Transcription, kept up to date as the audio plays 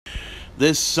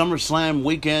This SummerSlam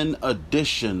weekend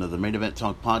edition of the Main Event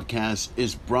Talk podcast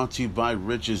is brought to you by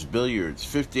Rich's Billiards,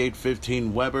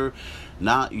 5815 Weber,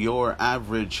 not your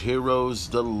average heroes.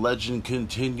 The legend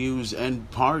continues, and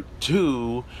part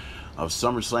 2 of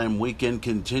SummerSlam weekend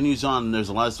continues on. There's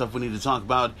a lot of stuff we need to talk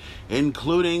about,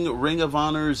 including Ring of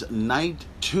Honor's Night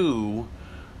 2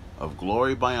 of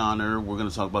Glory by Honor. We're going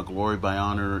to talk about Glory by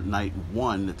Honor Night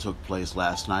 1 that took place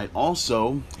last night.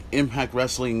 Also, Impact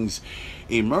Wrestling's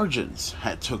Emergence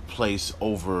took place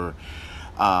over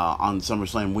on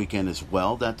SummerSlam weekend as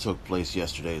well. That took place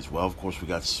yesterday as well. Of course, we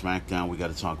got SmackDown we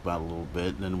got to talk about a little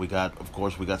bit. And then we got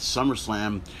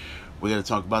SummerSlam we got to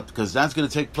talk about, because that's going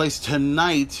to take place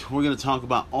tonight. We're going to talk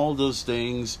about all those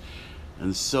things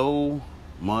and so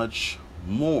much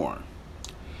more.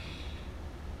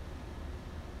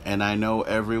 And I know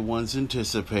everyone's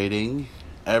anticipating,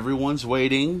 everyone's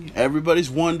waiting, everybody's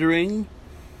wondering,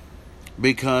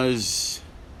 because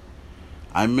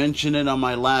I mentioned it on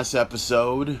my last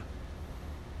episode.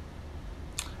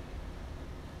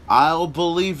 I'll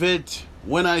believe it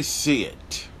when I see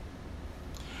it.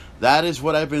 That is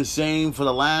what I've been saying for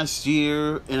the last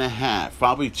year and a half,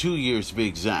 probably 2 years to be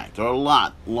exact, or a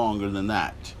lot longer than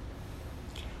that.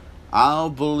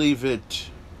 I'll believe it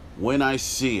when I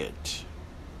see it.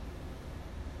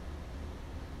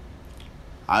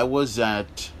 I was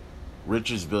at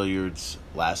Rich's Billiards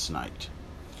last night,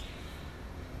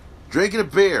 drinking a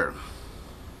beer,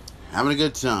 having a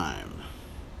good time,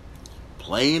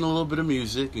 playing a little bit of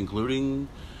music, including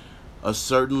a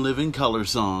certain Living Colour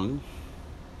song.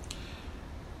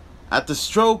 At the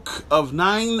stroke of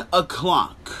 9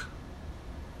 o'clock,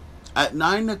 at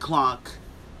 9 o'clock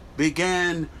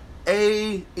began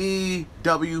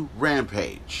AEW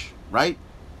Rampage, right?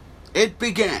 It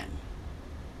began.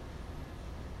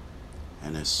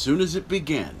 And as soon as it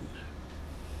began,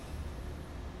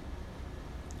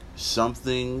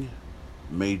 something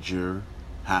major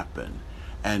happened.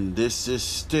 And this is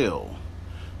still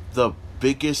the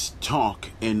biggest talk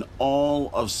in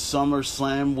all of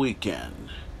SummerSlam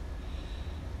weekend.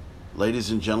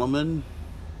 Ladies and gentlemen,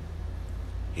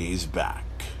 he's back.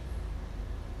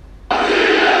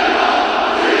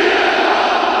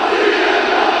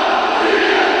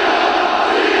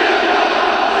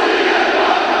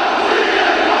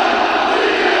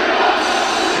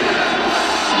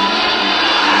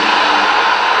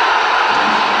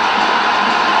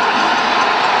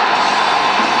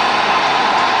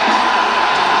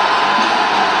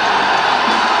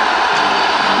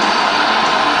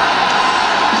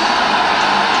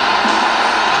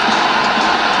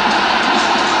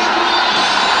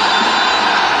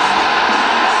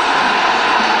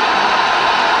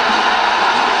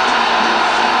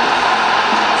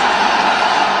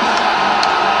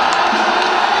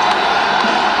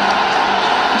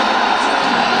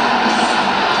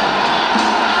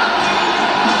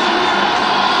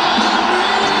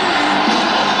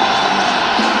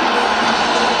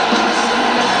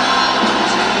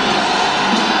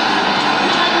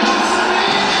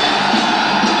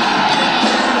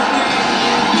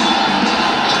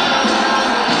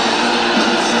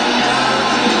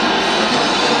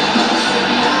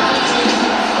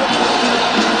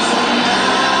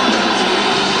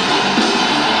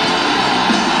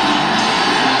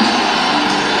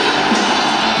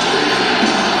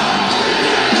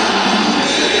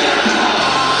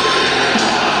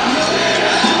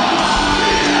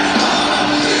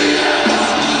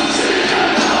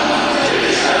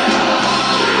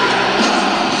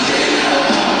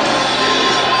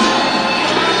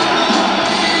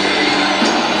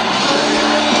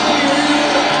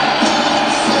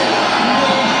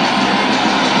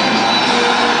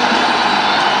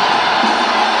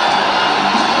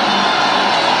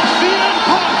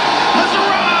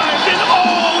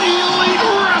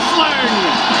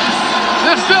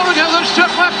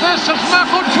 Since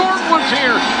Michael Jordan was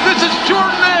here. This is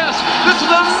Jordan-esque. This is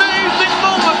an amazing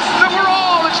moment that we're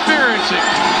all experiencing.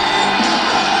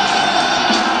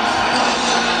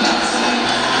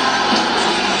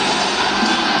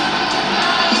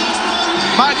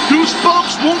 My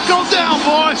goosebumps won't go down,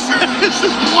 boys. This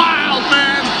is wild,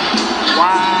 man.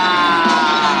 Wow.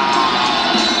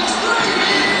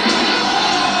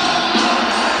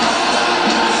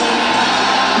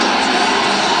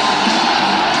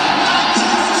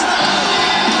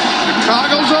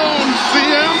 Chicago's own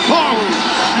CM Punk.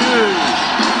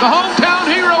 The hometown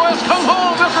hero has come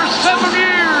home after 7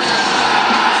 years.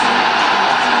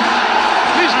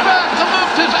 He's back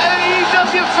amongst his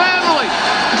AEW family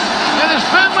and his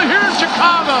family here in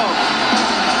Chicago.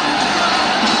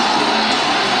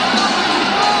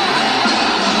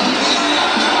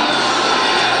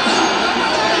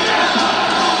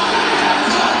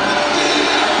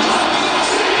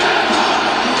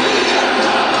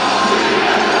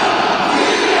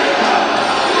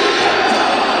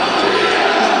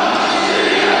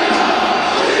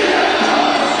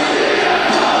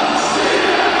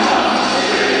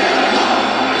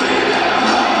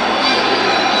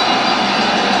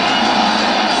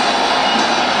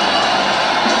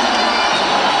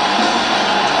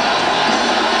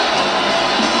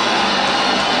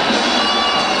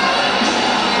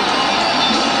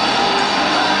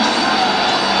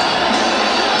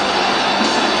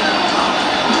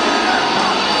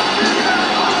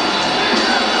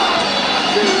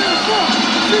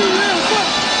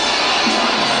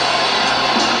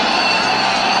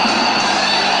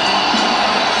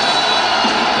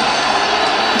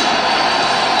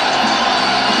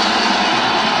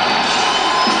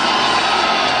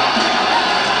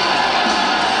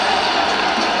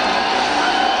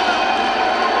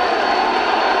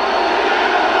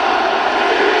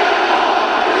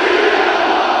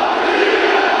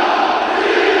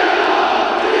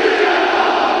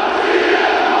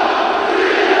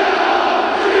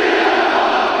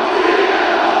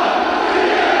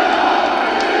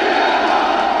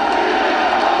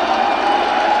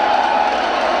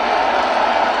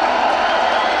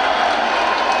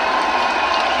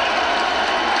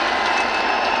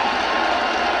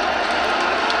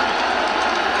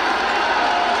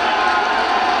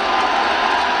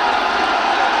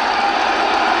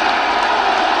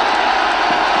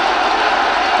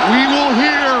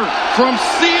 from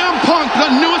CM Punk, the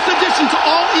newest addition to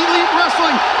All Elite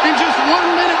Wrestling, in just 1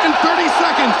 minute and 30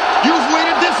 seconds. You've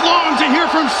waited this long to hear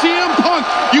from CM Punk.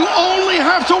 You only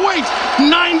have to wait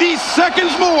 90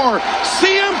 seconds more.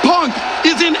 CM Punk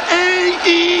is in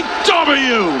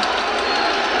AEW.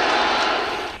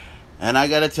 And I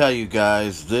gotta tell you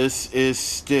guys, this is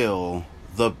still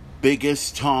the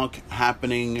biggest talk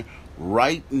happening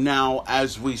right now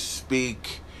as we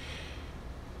speak.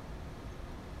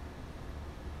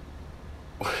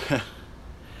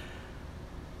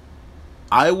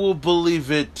 I will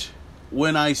believe it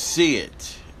when I see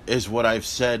it, is what I've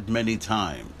said many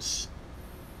times.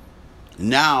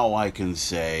 Now I can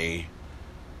say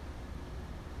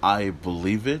I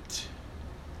believe it.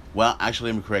 Well,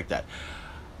 actually, let me correct that.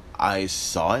 I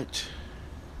saw it,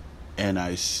 and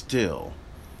I still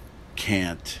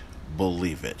can't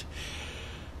believe it.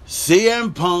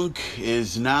 CM Punk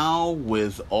is now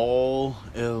with All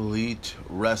Elite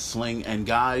Wrestling. And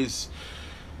guys,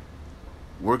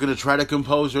 we're going to try to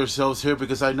compose ourselves here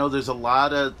because I know there's a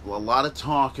lot of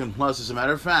talk. And plus, as a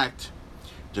matter of fact,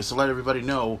 just to let everybody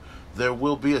know, there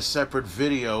will be a separate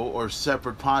video or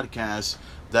separate podcast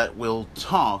that will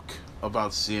talk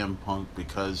about CM Punk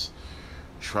because,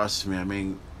 trust me, I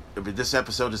mean, this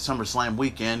episode is SummerSlam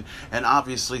weekend, and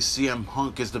obviously CM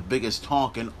Punk is the biggest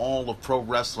talk in all of pro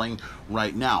wrestling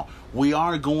right now. We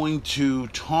are going to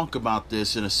talk about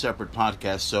this in a separate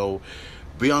podcast, so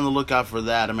be on the lookout for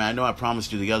that. I mean, I know I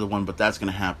promised you the other one, but that's going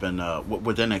to happen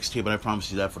with NXT, but I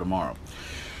promised you that for tomorrow.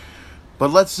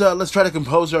 But let's try to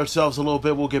compose ourselves a little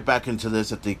bit. We'll get back into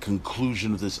this at the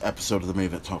conclusion of this episode of the Main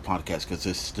Event Talk podcast, because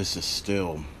this is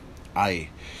still... I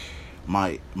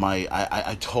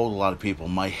told a lot of people,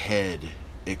 my head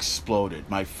exploded.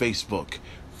 My Facebook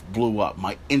blew up.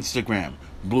 My Instagram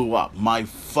blew up. My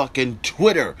fucking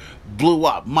Twitter blew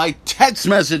up. My text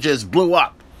messages blew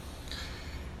up.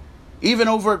 Even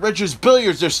over at Richard's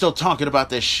Billiards, they're still talking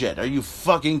about this shit. Are you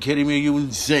fucking kidding me? Are you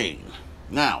insane?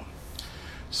 Now,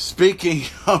 speaking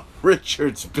of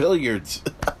Richard's Billiards...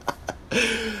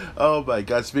 Oh my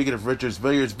God, speaking of Richard's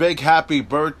Billiards, big happy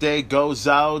birthday goes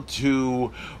out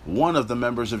to one of the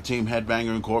members of Team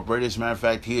Headbanger Incorporated. As a matter of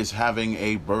fact, he is having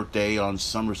a birthday on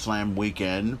SummerSlam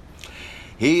weekend.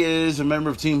 He is a member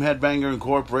of Team Headbanger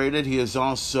Incorporated. He is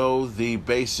also the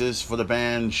bassist for the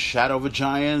band Shadow of the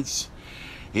Giants.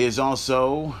 He is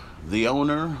also the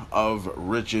owner of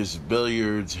Richard's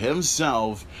Billiards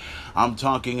himself. I'm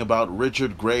talking about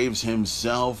Richard Graves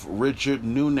himself, Richard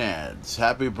Nunez.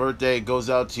 Happy birthday goes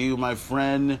out to you, my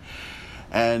friend.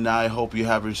 And I hope you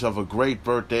have yourself a great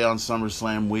birthday on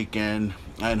SummerSlam weekend.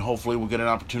 And hopefully we'll get an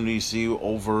opportunity to see you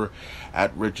over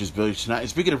at Richard's Billiards tonight. And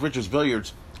speaking of Richard's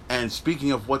Billiards, and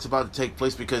speaking of what's about to take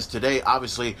place, because today,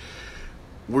 obviously,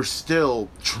 we're still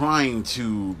trying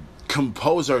to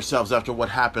compose ourselves after what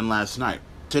happened last night.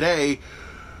 Today,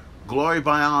 Glory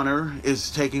by Honor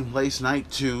is taking place night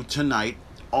 2 tonight.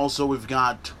 Also, we've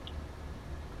got...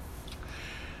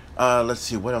 let's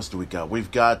see, what else do we got?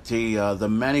 We've got the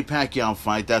Manny Pacquiao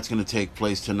fight. That's going to take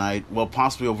place tonight. Well,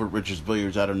 possibly over at Richard's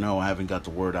Billiards. I don't know. I haven't got the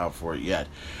word out for it yet.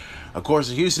 Of course,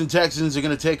 the Houston Texans are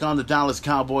going to take on the Dallas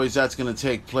Cowboys. That's going to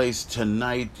take place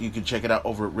tonight. You can check it out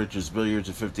over at Richard's Billiards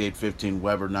at 5815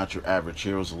 Weber. Not Your Average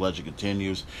Heroes. The legend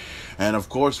continues. And, of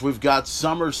course, we've got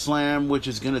SummerSlam, which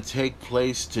is going to take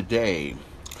place today.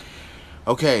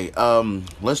 Okay,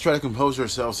 let's try to compose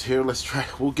ourselves here.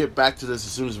 We'll get back to this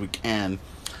as soon as we can.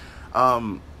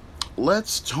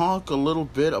 Let's talk a little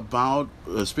bit about,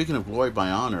 speaking of Glory by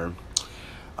Honor,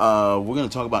 we're going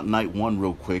to talk about night 1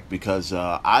 real quick, because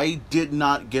I did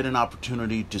not get an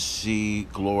opportunity to see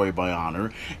Glory by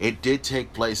Honor. It did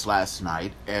take place last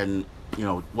night, and, you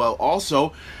know, well,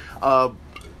 also, a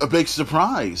big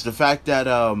surprise, the fact that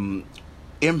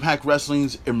Impact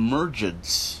Wrestling's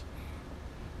Emergence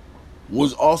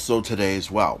was also today as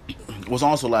well. Was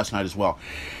also last night as well.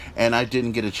 And I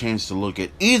didn't get a chance to look at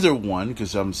either one,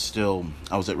 because I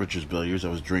was at Richard's Billiards, I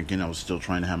was drinking, I was still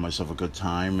trying to have myself a good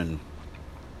time, and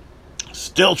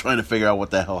still trying to figure out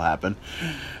what the hell happened.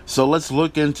 So let's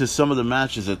look into some of the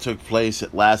matches that took place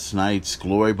at last night's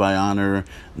Glory by Honor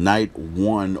Night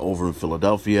 1 over in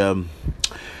Philadelphia.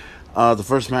 The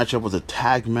first matchup was a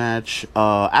tag match.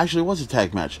 Actually, it was a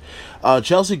tag match.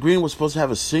 Chelsea Green was supposed to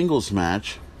have a singles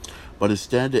match, but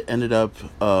instead it ended up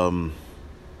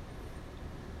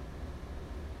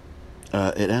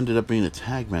being a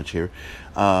tag match here.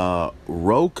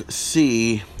 Roque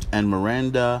C and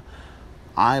Miranda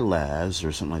Ilaz,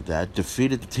 or something like that,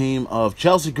 defeated the team of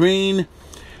Chelsea Green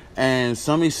and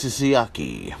Sami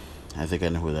Sasaki. I think I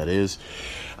know who that is.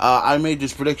 I made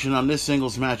this prediction on this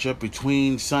singles matchup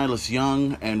between Silas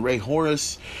Young and Ray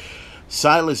Horace.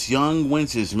 Silas Young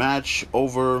wins his match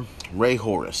over Ray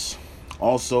Horace.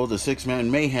 Also, the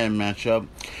six-man Mayhem matchup,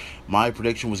 my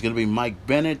prediction was going to be Mike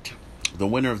Bennett. The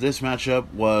winner of this matchup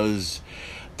was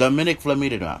Dominic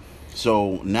Flamita.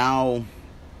 So now,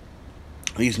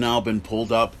 he's now been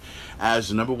pulled up as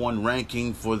the number one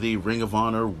ranking for the Ring of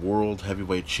Honor World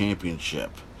Heavyweight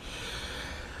Championship.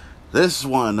 This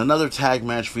one, another tag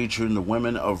match featuring the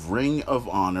women of Ring of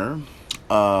Honor,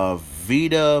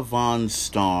 Vita Von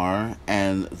Star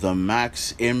and the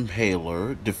Max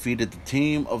Impaler defeated the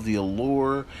team of the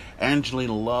Allure,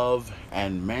 Angelina Love,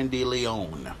 and Mandy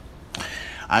Leon.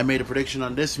 I made a prediction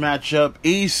on this matchup.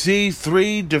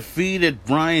 EC3 defeated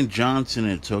Brian Johnson.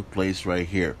 It took place right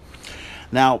here.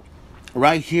 Now,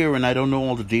 right here, and I don't know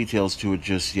all the details to it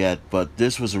just yet, but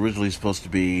this was originally supposed to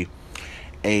be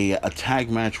a tag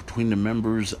match between the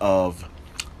members of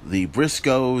the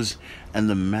Briscoes and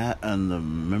the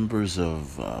members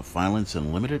of Violence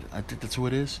Unlimited. I think that's who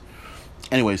it is.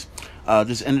 Anyways,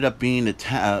 this ended up being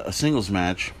a singles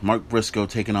match. Mark Briscoe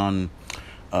taking on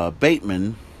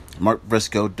Bateman. Mark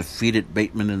Briscoe defeated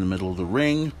Bateman in the middle of the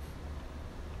ring.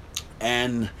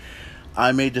 And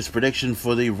I made this prediction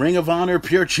for the Ring of Honor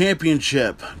Pure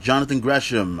Championship. Jonathan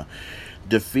Gresham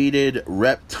defeated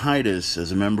Rep Titus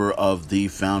as a member of the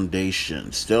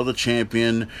Foundation. Still the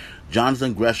champion,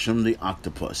 Jonathan Gresham, the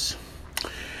Octopus.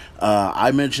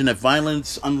 I mentioned that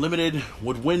Violence Unlimited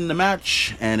would win the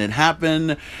match, and it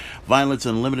happened. Violence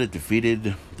Unlimited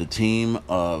defeated the team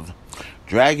of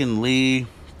Dragon Lee,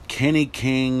 Kenny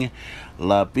King,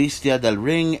 La Bestia del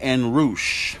Ring, and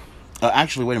Roosh.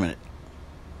 Actually, wait a minute.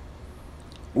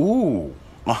 Ooh.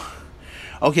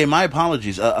 Okay, my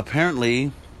apologies.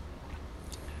 Apparently,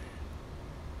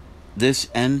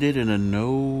 this ended in a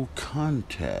no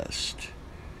contest.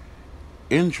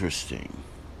 Interesting.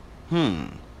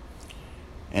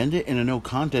 Ended in a no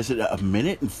contest at 1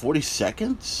 minute and 40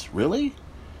 seconds? Really?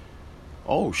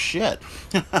 Oh, shit.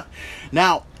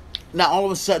 Now, all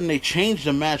of a sudden, they changed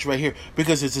the match right here.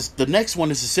 Because the next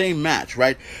one is the same match,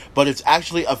 right? But it's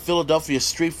actually a Philadelphia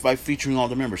street fight featuring all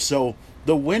the members. So,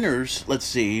 the winners, let's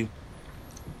see.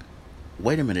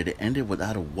 Wait a minute, it ended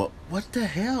without a what? What the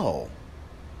hell?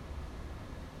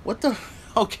 What the?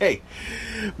 Okay.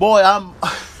 Boy,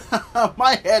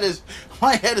 my head is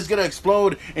gonna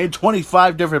explode in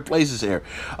 25 different places here.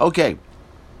 Okay.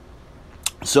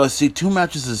 So I see two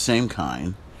matches of the same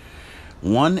kind.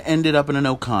 One ended up in a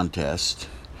no contest.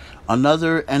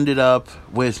 Another ended up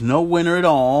with no winner at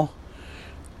all.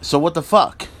 So what the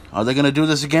fuck? Are they gonna do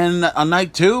this again on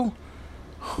night 2?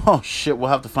 Oh shit, we'll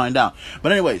have to find out.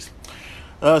 But anyways,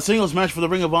 singles match for the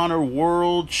Ring of Honor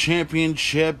World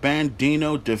Championship.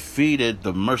 Bandino defeated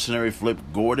the mercenary Flip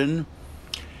Gordon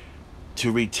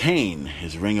to retain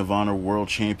his Ring of Honor World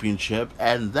Championship,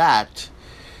 and that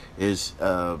is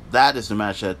the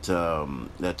match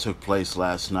that took place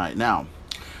last night. Now,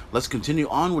 let's continue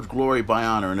on with Glory by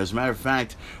Honor, and as a matter of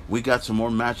fact, we got some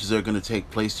more matches that are going to take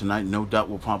place tonight. No doubt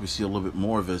we'll probably see a little bit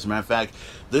more of it. As a matter of fact,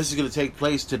 this is going to take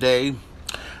place today,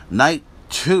 night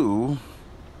 2.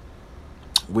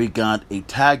 We got a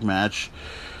tag match.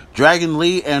 Dragon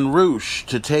Lee and Roosh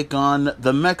to take on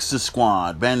the Mexa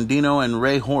Squad, Bandino and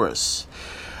Ray Horace.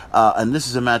 And this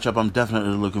is a matchup I'm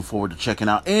definitely looking forward to checking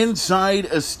out. Inside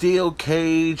a steel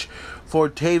cage for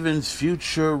Taven's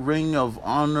future Ring of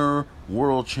Honor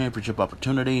World Championship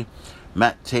opportunity.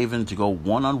 Matt Taven to go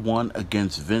one-on-one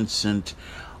against Vincent.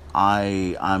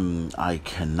 I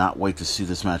cannot wait to see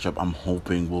this matchup. I'm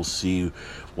hoping we'll see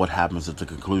what happens at the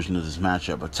conclusion of this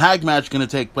matchup. A tag match going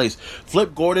to take place.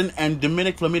 Flip Gordon and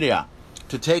Dominic Flamita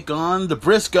to take on the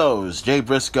Briscoes, Jay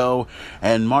Briscoe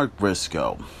and Mark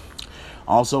Briscoe.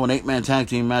 Also, an 8-man tag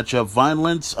team matchup.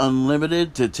 Violence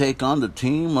Unlimited to take on the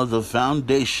team of the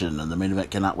Foundation. And the main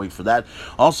event, cannot wait for that.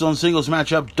 Also, in singles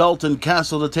matchup, Dalton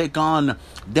Castle to take on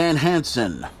Dan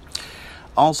Hansen.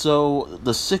 Also,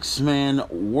 the 6-man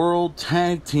World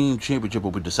Tag Team Championship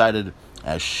will be decided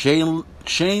as Shane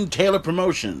Taylor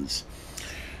Promotions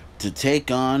to take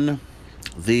on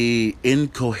the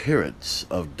Incoherence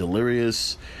of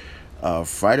Delirious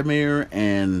Frydamere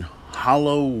and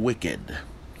Hollow Wicked.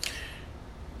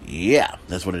 Yeah,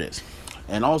 that's what it is.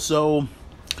 And also,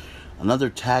 another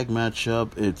tag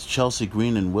matchup. It's Chelsea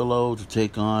Green and Willow to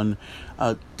take on.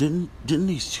 Didn't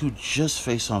these two just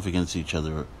face off against each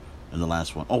other in the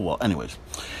last one? Oh well. Anyways,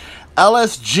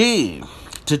 LSG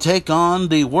to take on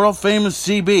the world famous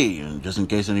CB. And just in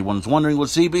case anyone's wondering what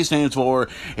CB stands for,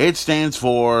 it stands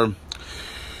for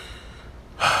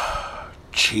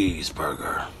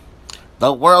cheeseburger.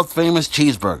 The world famous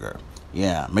cheeseburger.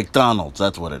 Yeah, McDonald's.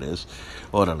 That's what it is.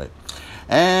 Orderly.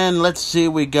 And let's see,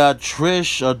 we got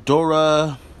Trish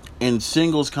Adora In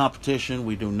singles competition,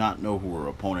 we do not know who our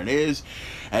opponent is.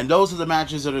 And those are the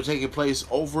matches that are taking place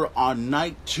over on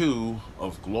night 2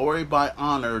 of Glory by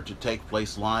Honor to take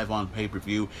place live on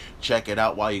pay-per-view. Check it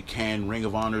out while you can. Ring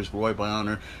of Honor's Glory by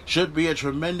Honor should be a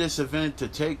tremendous event to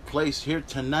take place here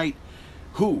tonight.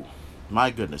 My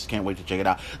goodness, can't wait to check it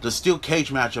out. The Steel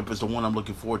Cage matchup is the one I'm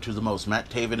looking forward to the most. Matt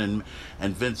Taven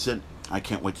and Vincent. I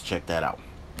can't wait to check that out.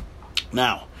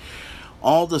 Now,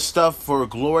 all the stuff for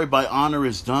Glory by Honor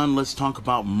is done. Let's talk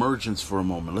about Emergence for a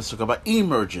moment. Let's talk about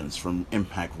Emergence from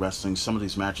Impact Wrestling. Some of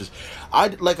these matches,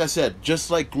 like I said,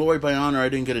 just like Glory by Honor, I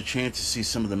didn't get a chance to see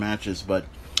some of the matches, but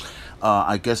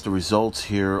I guess the results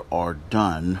here are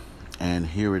done. And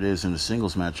here it is in the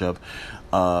singles matchup.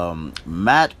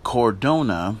 Matt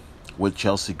Cardona with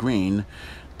Chelsea Green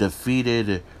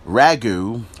defeated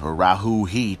Rahu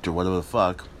Heat, or whatever the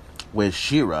fuck, with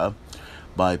Shira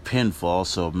by pinfall.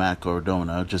 So Matt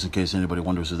Cardona, just in case anybody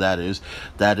wonders who that is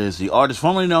the artist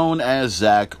formerly known as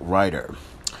Zack Ryder.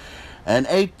 An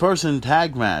 8-person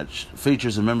tag match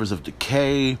features the members of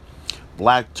Decay,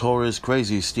 Black Taurus,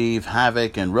 Crazy Steve,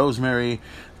 Havoc, and Rosemary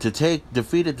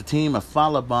defeated the team of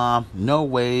Falaba, No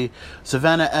Way,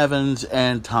 Savannah Evans,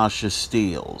 and Tasha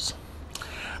Steelz.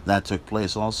 That took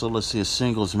place. Also, let's see a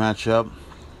singles matchup.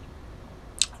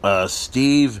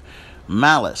 Steve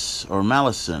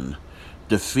Mallison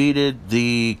defeated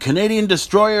the Canadian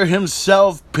Destroyer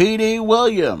himself, P.D.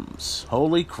 Williams.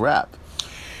 Holy crap.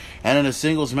 And in a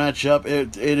singles matchup,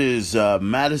 it is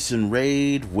Madison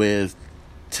Rayde with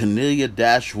Tanilia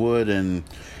Dashwood and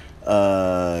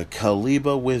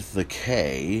Kaliba with the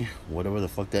K, whatever the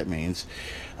fuck that means,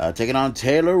 taking on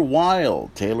Taylor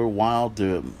Wilde. Taylor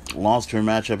Wilde lost her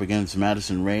matchup against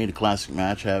Madison Rayde, a classic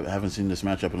match. Haven't seen this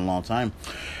matchup in a long time.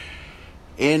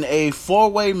 In a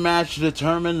 4-way match to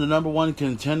determine the number 1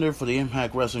 contender for the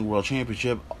Impact Wrestling World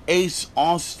Championship, Ace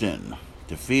Austin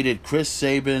defeated Chris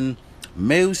Sabin,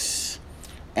 Moose,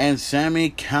 and Sami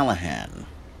Callihan.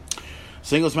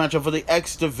 Singles matchup for the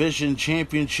X Division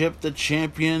Championship, the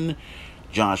champion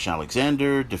Josh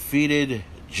Alexander defeated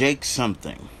Jake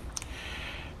Something.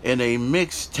 In a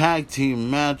mixed tag team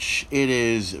match, it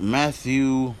is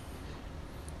Matthew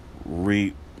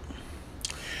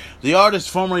the artist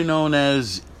formerly known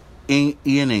as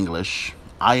Ian English,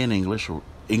 you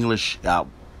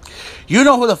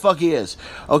know who the fuck he is.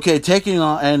 Okay, taking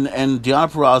on and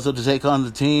Deonna Purrazzo to take on the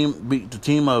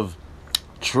team of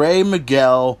Trey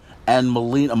Miguel and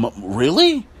Melina.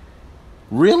 Really?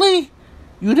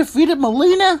 You defeated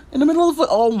Melina in the middle of it?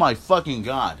 Oh my fucking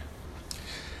god.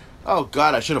 Oh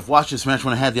god, I should have watched this match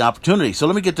when I had the opportunity. So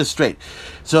let me get this straight.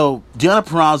 So Deonna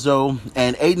Purrazzo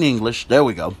and Aiden English, there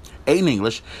we go, Aiden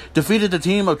English, defeated the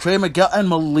team of Trey Miguel and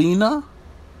Melina?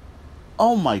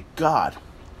 Oh my god.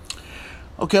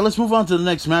 Okay, let's move on to the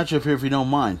next matchup here if you don't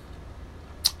mind.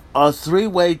 A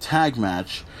 3-way tag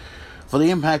match for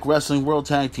the Impact Wrestling World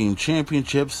Tag Team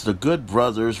Championships. The Good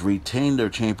Brothers retained their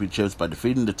championships by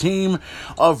defeating the team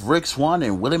of Rick Swann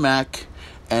and Willie Mack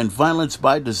and Violence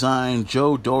by Design,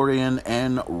 Joe Dorian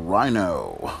and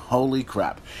Rhino. Holy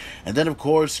crap. And then, of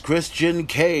course, Christian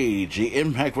Cage, the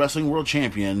Impact Wrestling World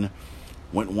Champion,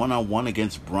 went one-on-one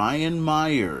against Brian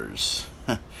Myers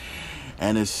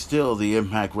and is still the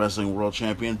Impact Wrestling World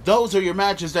Champion. Those are your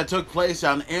matches that took place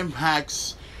on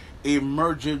Impact's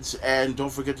Emergence, and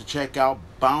don't forget to check out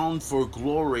Bound for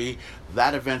Glory.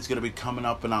 That event's going to be coming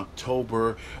up in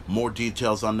October. More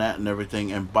details on that and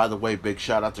everything. And by the way, big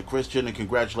shout out to Christian and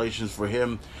congratulations for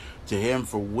him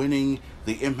for winning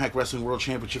the Impact Wrestling World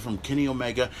Championship from Kenny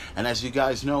Omega. And as you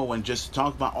guys know, and just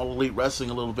talk about All Elite Wrestling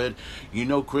a little bit, you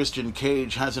know Christian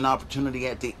Cage has an opportunity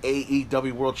at the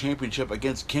AEW World Championship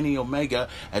against Kenny Omega,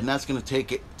 and that's going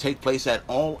to take place at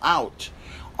All Out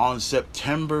on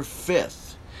September 5th.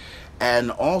 And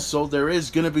also, there is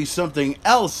going to be something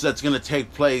else that's going to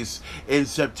take place in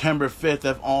September 5th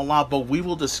at All Out, but we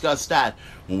will discuss that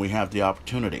when we have the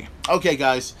opportunity. Okay,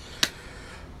 guys,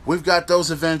 we've got those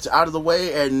events out of the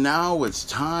way, and now it's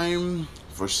time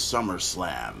for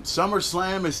SummerSlam.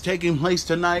 SummerSlam is taking place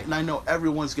tonight, and I know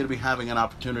everyone's going to be having an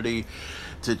opportunity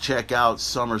to check out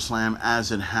SummerSlam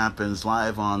as it happens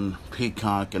live on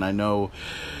Peacock, and I know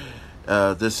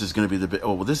this is going to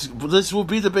be this will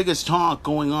be the biggest talk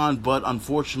going on, but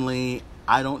unfortunately,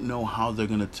 I don't know how they're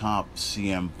going to top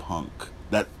CM Punk.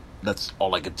 That's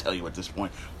all I can tell you at this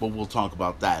point, but we'll talk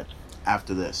about that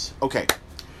after this. Okay,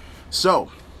 so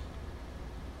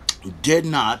did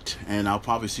not, and I'll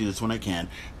probably see this when I can,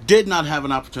 did not have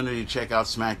an opportunity to check out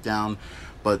SmackDown,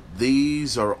 but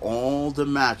these are all the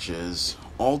matches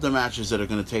that are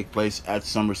going to take place at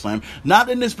SummerSlam. Not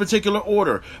in this particular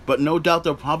order, but no doubt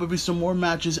there'll probably be some more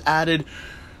matches added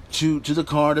to the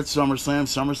card at SummerSlam.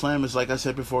 SummerSlam is, like I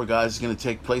said before, guys, is going to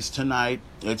take place tonight.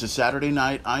 It's a Saturday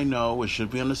night. I know it should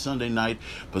be on a Sunday night,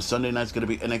 but Sunday night's going to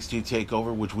be NXT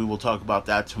TakeOver, which we will talk about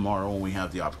that tomorrow when we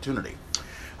have the opportunity.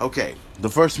 Okay, the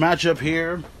first matchup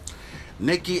here,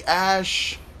 Nikki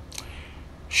Ash,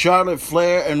 Charlotte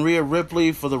Flair, and Rhea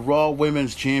Ripley for the Raw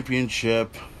Women's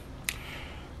Championship.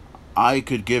 I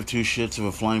could give two shits of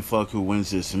a flying fuck who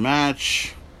wins this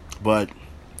match, but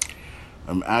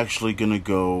I'm actually going to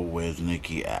go with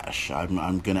Nikki Ash.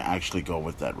 I'm going to actually go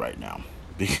with that right now.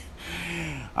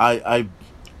 I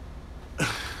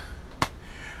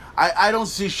don't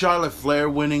see Charlotte Flair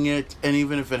winning it, and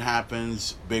even if it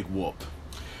happens, big whoop.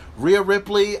 Rhea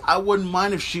Ripley, I wouldn't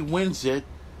mind if she wins it,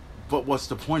 but what's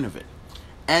the point of it?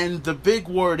 And the big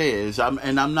word is, I'm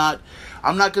not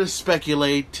going to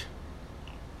speculate,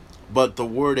 but the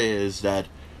word is that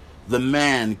the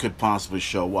man could possibly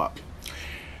show up.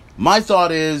 My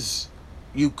thought is,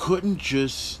 you couldn't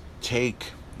just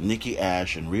take Nikki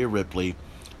Ash and Rhea Ripley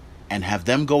and have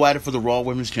them go at it for the Raw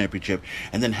Women's Championship,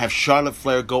 and then have Charlotte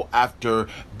Flair go after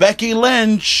Becky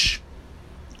Lynch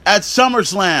at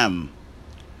SummerSlam.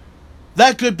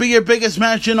 That could be your biggest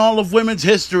match in all of women's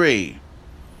history.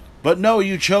 But no,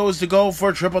 you chose to go for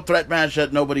a triple threat match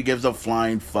that nobody gives a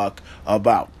flying fuck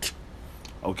about.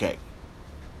 Okay.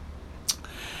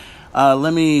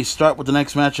 Let me start with the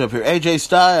next matchup here. AJ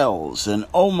Styles and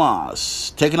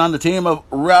Omos taking on the team of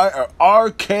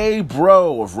RK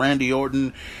Bro of Randy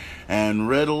Orton and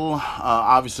Riddle.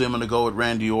 Obviously, I'm going to go with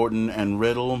Randy Orton and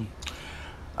Riddle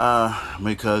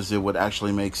because it would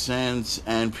actually make sense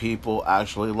and people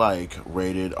actually like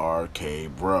Rated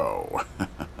RK Bro.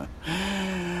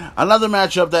 Another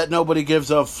matchup that nobody gives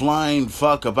a flying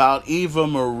fuck about. Eva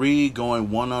Marie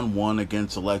going one-on-one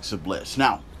against Alexa Bliss.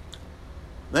 Now,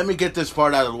 let me get this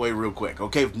part out of the way real quick,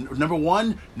 okay? Number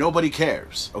one, nobody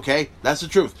cares, okay? That's the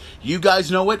truth. You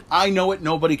guys know it. I know it.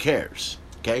 Nobody cares,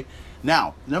 okay?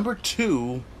 Now, number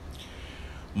two,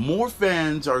 more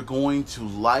fans are going to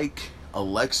like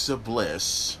Alexa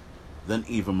Bliss than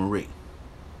Eva Marie.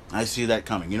 I see that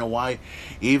coming. You know why?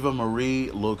 Eva Marie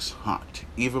looks hot.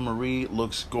 Eva Marie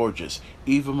looks gorgeous.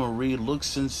 Eva Marie looks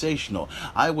sensational.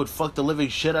 I would fuck the living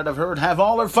shit out of her and have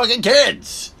all her fucking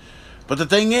kids. But the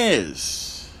thing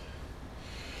is,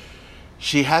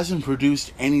 she hasn't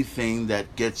produced anything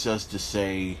that gets us to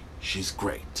say she's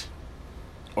great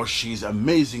or she's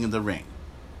amazing in the ring.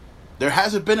 There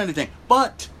hasn't been anything.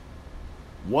 But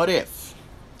what if?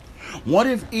 What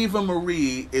if Eva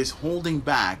Marie is holding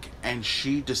back and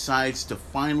she decides to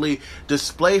finally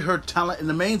display her talent in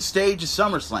the main stage of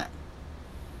SummerSlam?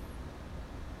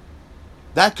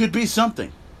 That could be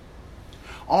something.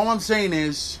 All I'm saying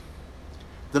is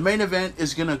the main event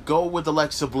is going to go with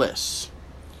Alexa Bliss.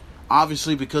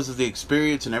 Obviously, because of the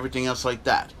experience and everything else like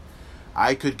that.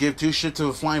 I could give two shits of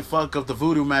a flying fuck of the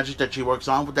voodoo magic that she works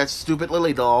on with that stupid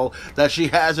Lily doll that she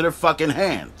has in her fucking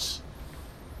hands.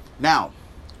 Now,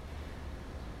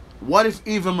 what if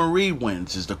Eva Marie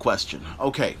wins is the question.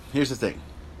 Okay, here's the thing.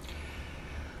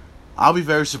 I'll be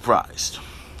very surprised.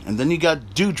 And then you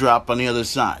got Doudrop on the other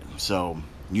side. So,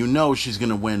 you know she's going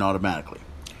to win automatically.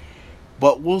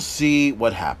 But we'll see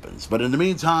what happens. But in the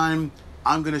meantime,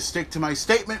 I'm going to stick to my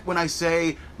statement when I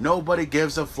say nobody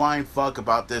gives a flying fuck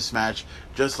about this match.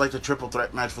 Just like the triple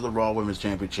threat match for the Raw Women's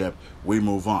Championship, we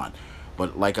move on.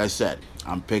 But like I said,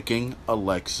 I'm picking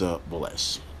Alexa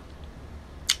Bliss.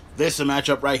 This is a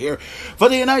matchup right here for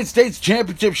the United States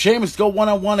Championship. Sheamus go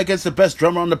one-on-one against the best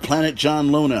drummer on the planet,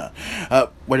 John Luna.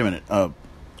 Wait a minute.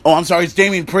 I'm sorry, it's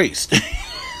Damian Priest.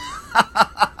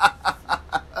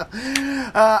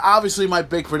 Obviously, my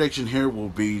big prediction here will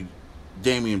be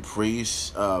Damian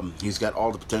Priest. He's got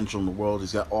all the potential in the world.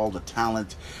 He's got all the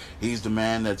talent. He's the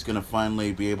man that's going to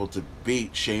finally be able to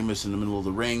beat Sheamus in the middle of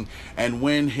the ring and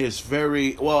win his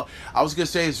very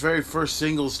first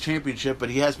singles championship, but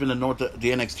he has been the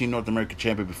NXT North American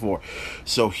champion before.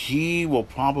 So he will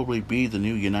probably be the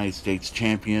new United States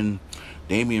champion.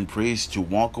 Damian Priest to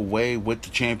walk away with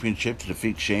the championship to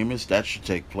defeat Sheamus. That should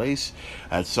take place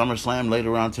at SummerSlam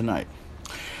later on tonight.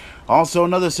 Also,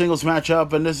 another singles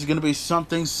matchup, and this is going to be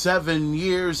something 7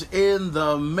 years in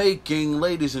the making,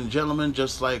 ladies and gentlemen,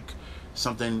 just like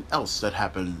something else that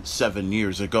happened 7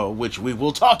 years ago, which we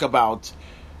will talk about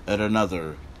at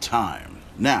another time.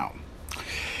 Now,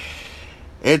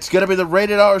 it's going to be the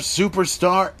Rated R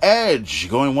Superstar Edge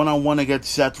going one-on-one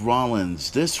against Seth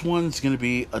Rollins. This one's going to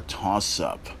be a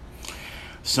toss-up.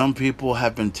 Some people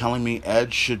have been telling me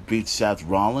Edge should beat Seth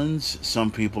Rollins.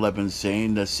 Some people have been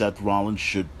saying that Seth Rollins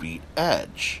should beat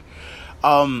Edge.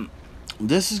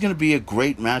 this is going to be a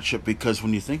great matchup because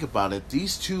when you think about it,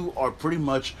 these two are pretty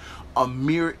much a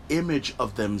mirror image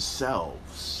of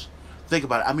themselves. Think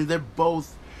about it. I mean, they're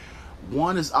both,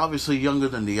 one is obviously younger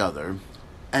than the other,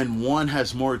 and one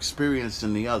has more experience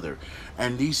than the other.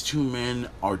 And these two men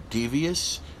are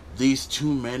devious. These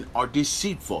two men are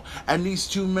deceitful. And these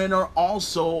two men are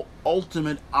also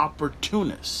ultimate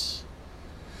opportunists.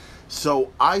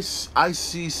 So I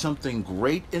see something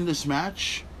great in this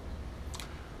match.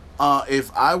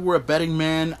 If I were a betting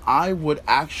man, I would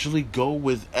actually go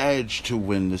with Edge to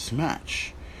win this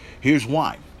match. Here's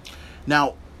why.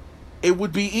 Now, it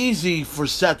would be easy for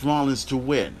Seth Rollins to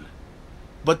win.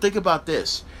 But think about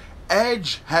this.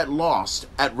 Edge had lost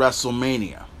at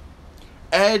WrestleMania.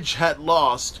 Edge had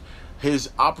lost his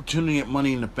opportunity at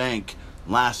Money in the Bank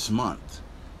last month.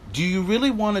 Do you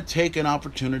really want to take an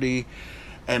opportunity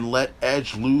and let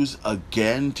Edge lose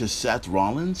again to Seth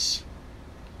Rollins?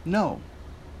 No.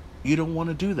 You don't want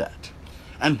to do that.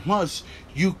 And plus,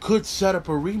 you could set up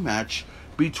a rematch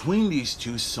between these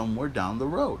two somewhere down the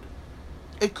road.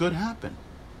 It could happen.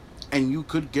 And you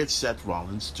could get Seth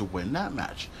Rollins to win that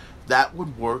match. That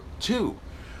would work too.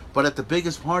 But at the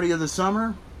biggest party of the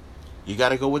summer, you got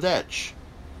to go with Edge.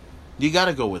 You got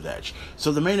to go with Edge.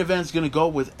 So the main event's going to go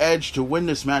with Edge to win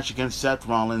this match against Seth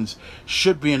Rollins.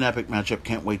 Should be an epic matchup.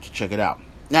 Can't wait to check it out.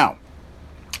 Now,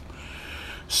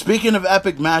 speaking of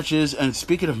epic matches, and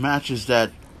speaking of matches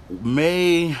that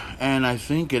may, and I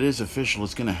think it is official,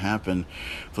 it's going to happen,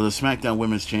 for the SmackDown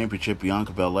Women's Championship,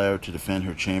 Bianca Belair to defend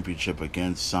her championship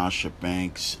against Sasha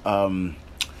Banks.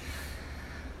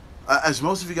 As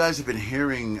most of you guys have been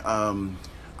hearing,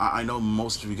 I know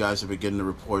most of you guys have been getting the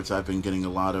reports. I've been getting a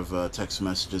lot of text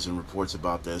messages and reports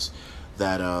about this,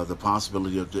 that the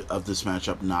possibility of this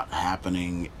matchup not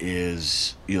happening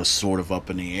is, sort of up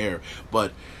in the air.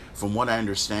 But from what I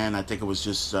understand, I think it was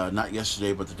just not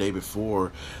yesterday, but the day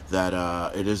before, that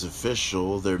it is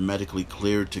official. They're medically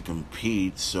cleared to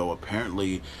compete. So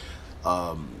apparently,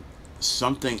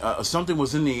 something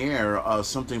was in the air.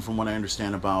 Something, from what I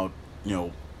understand, about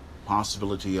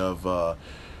possibility of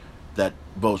that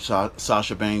both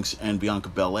Sasha Banks and Bianca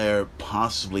Belair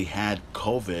possibly had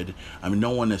COVID. I mean,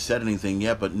 no one has said anything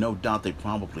yet, but no doubt they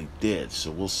probably did.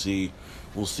 So we'll see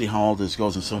how all this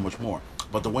goes and so much more.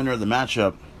 But the winner of the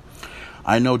matchup,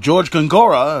 I know George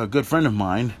Gongora, a good friend of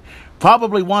mine,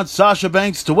 probably wants Sasha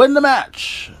Banks to win the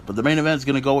match. But the main event is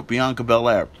going to go with Bianca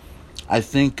Belair. I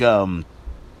think we're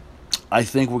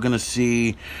going to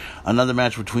see another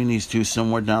match between these two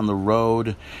somewhere down the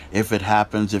road. If it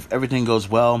happens, if everything goes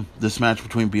well, this match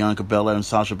between Bianca Belair and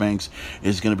Sasha Banks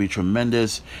is going to be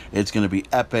tremendous. It's going to be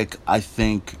epic. I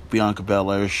think Bianca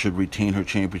Belair should retain her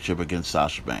championship against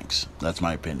Sasha Banks. That's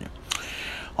my opinion.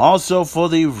 Also, for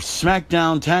the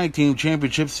SmackDown Tag Team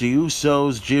Championships, the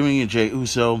Usos, Jimmy and Jey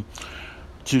Uso,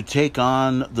 to take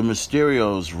on the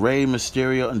Mysterios, Rey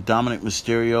Mysterio and Dominic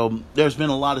Mysterio. There's been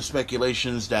a lot of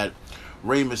speculations that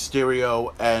Rey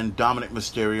Mysterio and Dominic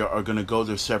Mysterio are going to go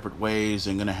their separate ways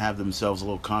and going to have themselves a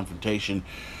little confrontation,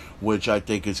 which I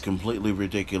think is completely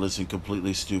ridiculous and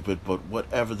completely stupid. But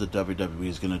whatever the WWE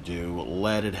is going to do,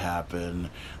 let it happen.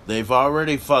 They've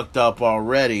already fucked up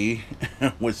already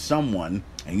with someone,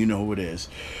 and you know who it is.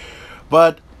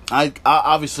 But I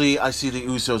obviously see the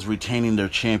Usos retaining their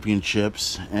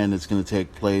championships, and it's going to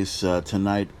take place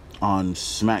tonight on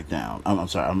SmackDown. On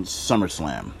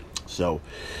SummerSlam. So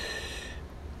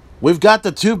we've got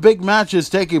the two big matches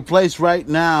taking place right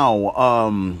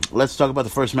now. Let's talk about the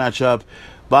first matchup.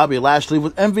 Bobby Lashley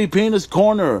with MVP in his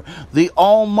corner. The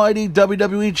almighty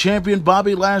WWE champion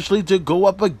Bobby Lashley to go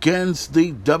up against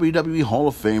the WWE Hall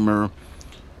of Famer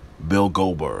Bill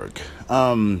Goldberg.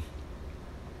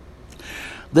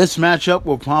 This matchup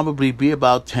will probably be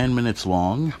about 10 minutes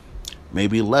long.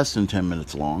 Maybe less than 10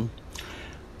 minutes long.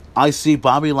 I see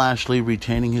Bobby Lashley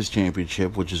retaining his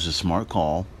championship, which is a smart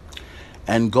call.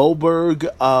 And Goldberg,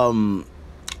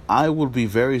 I would be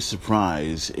very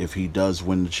surprised if he does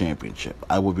win the championship.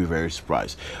 I would be very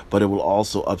surprised. But it will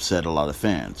also upset a lot of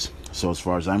fans. So as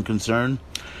far as I'm concerned,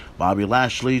 Bobby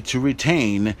Lashley to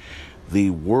retain the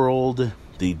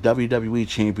WWE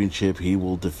Championship. He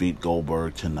will defeat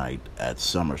Goldberg tonight at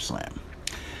SummerSlam.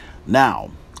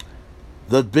 Now,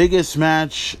 the biggest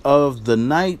match of the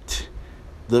night,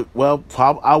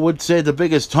 I would say the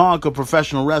biggest talk of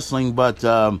professional wrestling, but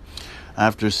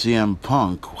after CM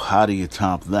Punk, how do you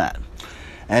top that?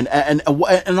 And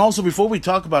also, before we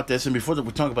talk about this, and before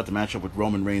we talk about the matchup with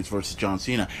Roman Reigns versus John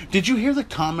Cena, did you hear the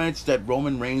comments that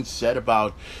Roman Reigns said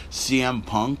about CM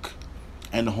Punk?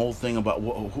 And the whole thing about,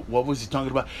 what was he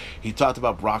talking about? He talked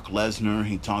about Brock Lesnar.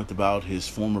 He talked about his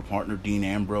former partner, Dean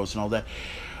Ambrose, and all that.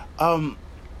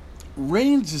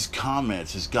 Reigns'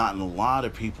 comments has gotten a lot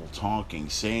of people talking,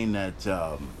 saying that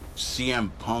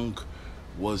CM Punk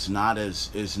is not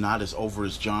as over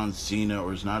as John Cena,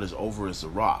 or is not as over as The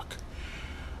Rock.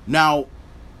 Now,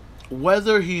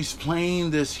 whether he's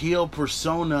playing this heel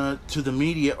persona to the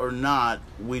media or not,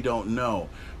 we don't know.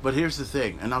 But here's the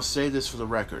thing, and I'll say this for the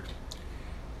record.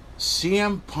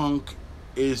 CM Punk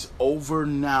is over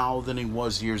now than he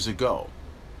was years ago.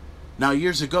 Now,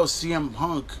 years ago, CM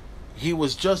Punk, he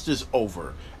was just as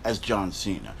over as John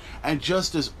Cena, and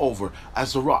just as over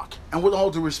as The Rock. And with all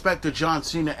due respect to John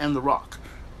Cena and The Rock,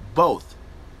 both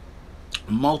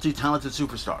multi-talented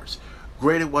superstars,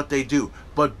 great at what they do,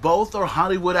 but both are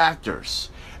Hollywood actors.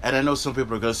 And I know some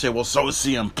people are going to say, well, so is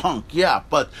CM Punk. Yeah,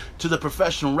 but to the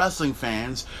professional wrestling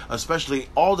fans, especially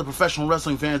all the professional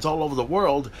wrestling fans all over the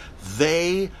world,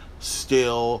 they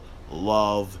still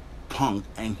love Punk,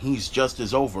 and he's just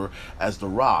as over as The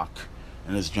Rock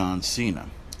and as John Cena,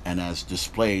 and as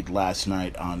displayed last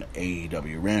night on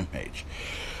AEW Rampage.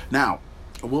 Now,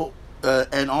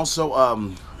 and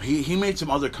also he made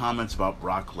some other comments about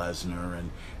Brock Lesnar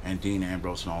and Dean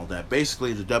Ambrose and all that.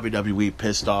 Basically, the WWE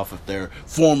pissed off at their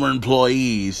former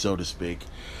employees, so to speak.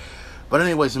 But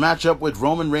anyways, the matchup with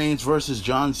Roman Reigns versus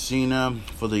John Cena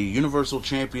for the Universal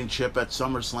Championship at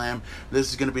SummerSlam. This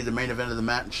is going to be the main event of the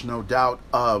match, no doubt.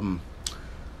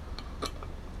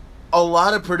 A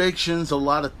lot of predictions, a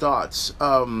lot of thoughts.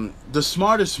 The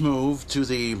smartest move to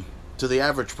the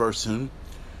average person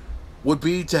would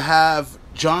be to have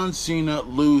John Cena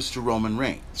lose to Roman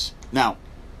Reigns. Now,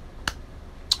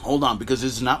 hold on, because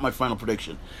this is not my final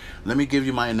prediction. Let me give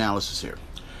you my analysis here.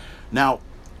 Now,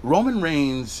 Roman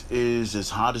Reigns is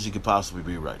as hot as he could possibly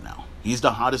be right now. He's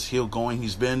the hottest heel going.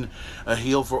 He's been a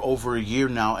heel for over a year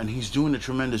now, and he's doing a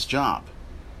tremendous job.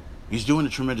 He's doing a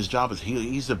tremendous job as heel.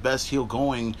 He's the best heel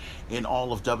going in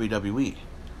all of WWE.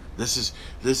 This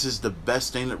is the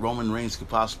best thing that Roman Reigns could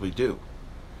possibly do.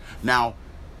 Now,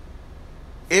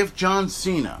 if John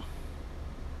Cena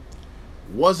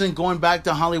wasn't going back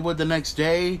to Hollywood the next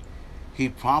day, he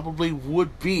probably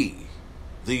would be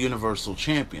the Universal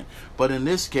Champion. But in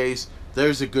this case,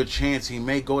 there's a good chance he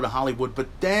may go to Hollywood. But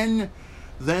then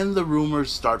the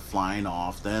rumors start flying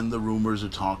off. Then the rumors are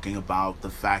talking about the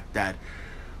fact that,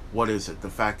 the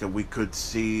fact that we could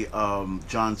see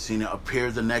John Cena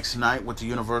appear the next night with the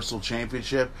Universal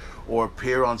Championship, or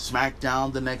appear on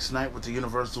SmackDown the next night with the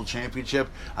Universal Championship.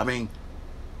 I mean,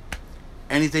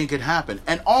 anything could happen.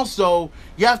 And also,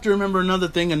 you have to remember another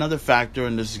thing, another factor,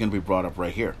 and this is going to be brought up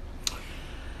right here.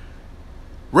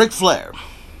 Ric Flair,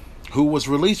 who was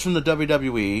released from the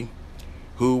WWE,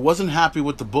 who wasn't happy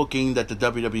with the booking that the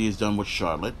WWE has done with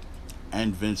Charlotte,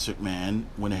 and Vince McMahon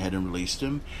went ahead and released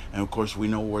him. And of course, we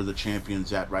know where the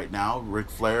champion's at right now. Ric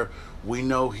Flair, we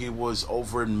know he was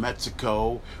over in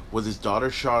Mexico with his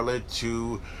daughter Charlotte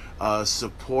to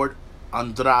support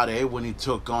Andrade when he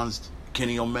took on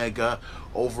Kenny Omega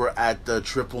over at the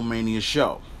Triple Mania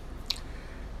show.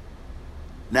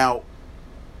 Now,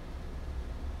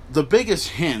 the biggest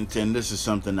hint, and this is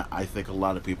something that I think a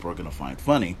lot of people are going to find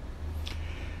funny,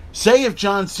 say if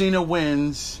John Cena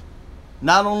wins,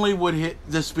 not only would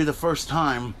this be the first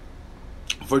time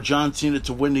for John Cena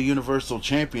to win the Universal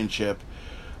Championship,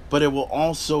 but it will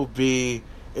also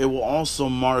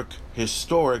mark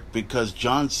historic, because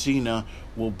John Cena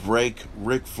will break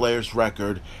Ric Flair's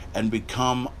record and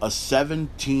become a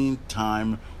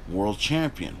 17-time world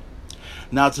champion.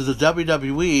 Now, to the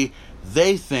WWE,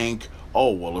 they think,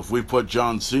 oh, well, if we put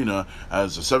John Cena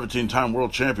as a 17-time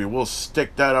world champion, we'll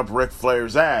stick that up Ric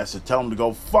Flair's ass and tell him to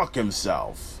go fuck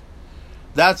himself.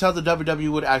 That's how the WWE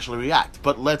would actually react.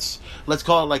 But let's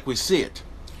call it like we see it.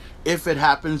 If it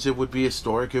happens, it would be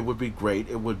historic, it would be great,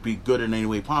 it would be good in any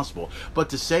way possible. But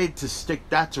to stick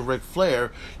that to Ric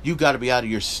Flair, you got to be out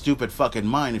of your stupid fucking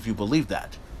mind if you believe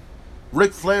that.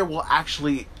 Ric Flair will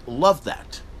actually love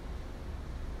that.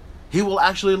 He will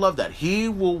actually love that. He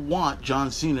will want John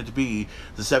Cena to be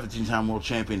the 17-time world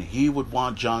champion. He would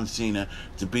want John Cena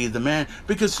to be the man.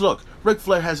 Because look, Ric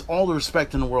Flair has all the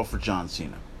respect in the world for John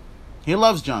Cena. He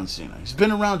loves John Cena. He's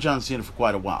been around John Cena for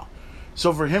quite a while.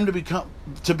 So for him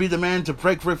to be the man to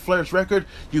break Ric Flair's record,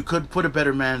 you could put a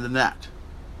better man than that,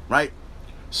 right?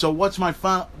 So what's my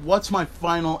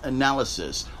final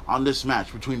analysis on this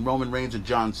match between Roman Reigns and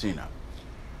John Cena?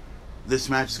 This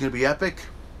match is going to be epic.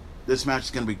 This match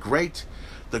is going to be great.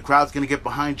 The crowd's going to get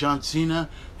behind John Cena.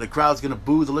 The crowd's going to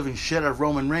boo the living shit out of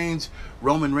Roman Reigns.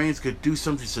 Roman Reigns could do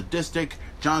something sadistic.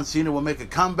 John Cena will make a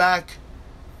comeback.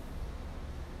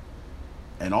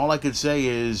 And all I can say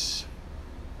is,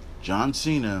 John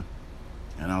Cena,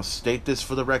 and I'll state this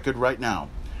for the record right now,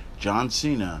 John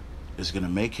Cena is going to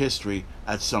make history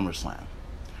at SummerSlam.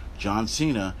 John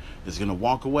Cena is going to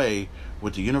walk away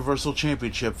with the Universal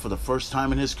Championship for the first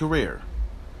time in his career.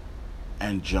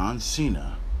 And John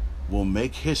Cena will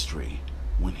make history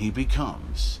when he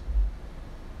becomes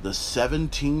the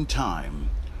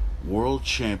 17-time world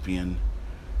champion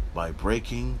by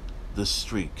breaking the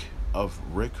streak of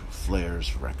Ric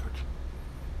Flair's record.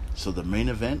 So the main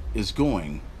event is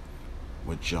going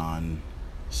with John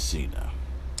Cena.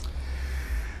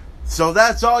 So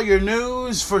that's all your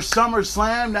news for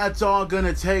SummerSlam. That's all going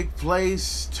to take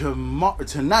place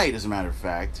tonight, as a matter of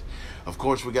fact. Of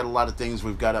course, we got a lot of things.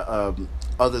 We've got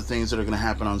other things that are going to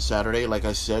happen on Saturday. Like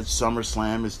I said,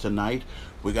 SummerSlam is tonight.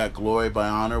 We got Glory by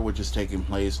Honor, which is taking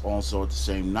place also at the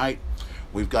same night.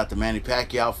 We've got the Manny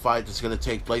Pacquiao fight that's going to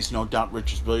take place. No doubt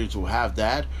Rich's Billiards will have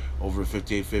that over at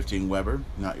 5815 Weber.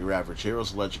 Not Your Average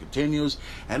Heroes. The legend continues.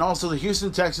 And also the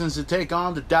Houston Texans to take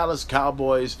on the Dallas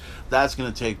Cowboys. That's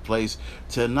going to take place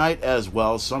tonight as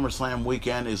well. SummerSlam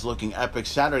weekend is looking epic.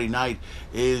 Saturday night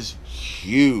is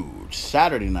huge.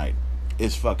 Saturday night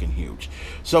is fucking huge.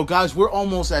 So, guys, we're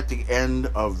almost at the end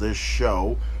of this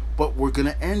show, but we're going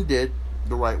to end it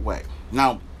the right way.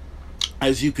 Now,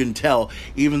 as you can tell,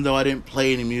 even though I didn't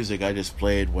play any music, I just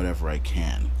played whatever I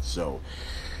can. So,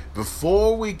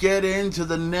 before we get into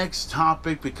the next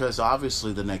topic, because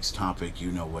obviously the next topic,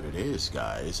 you know what it is,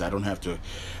 guys. I don't have to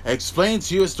explain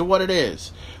to you as to what it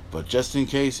is. But just in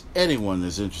case anyone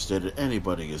is interested,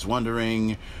 anybody is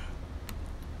wondering,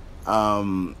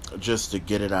 just to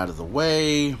get it out of the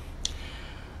way,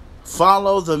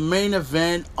 follow the main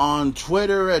event on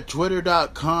Twitter at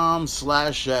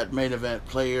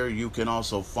twitter.com/@main-event-player. You can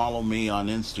also follow me on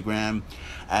Instagram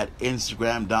at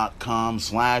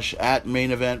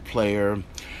instagram.com/@main-event-player.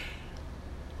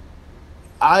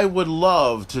 I would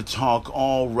love to talk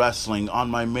all wrestling on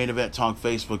my Main Event Talk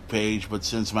Facebook page, but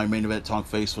since my Main Event Talk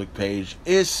Facebook page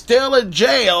is still in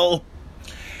jail,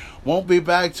 won't be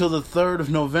back till the 3rd of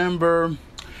November.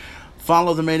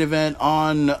 Follow the main event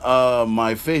on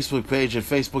my Facebook page at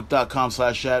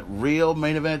facebook.com/@Real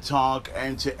Main Event Talk.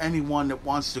 And to anyone that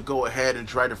wants to go ahead and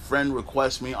try to friend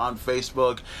request me on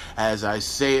Facebook, as I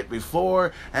say it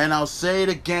before, and I'll say it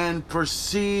again,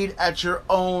 proceed at your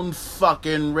own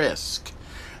fucking risk.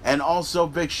 And also,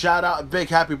 big shout out, big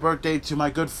happy birthday to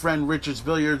my good friend Richard's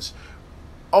Billiards'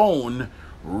 own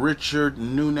Richard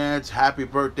Nunez. Happy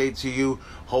birthday to you.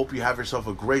 Hope you have yourself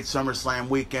a great SummerSlam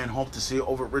weekend. Hope to see you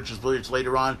over at Richard's Billiards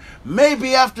later on.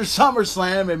 Maybe after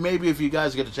SummerSlam, and maybe if you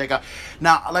guys get to check out.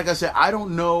 Now, like I said, I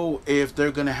don't know if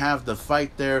they're going to have the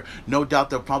fight there. No doubt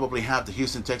they'll probably have the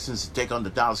Houston Texans to take on the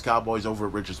Dallas Cowboys over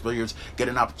at Richard's Billiards. Get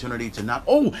an opportunity to not...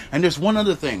 Oh, and there's one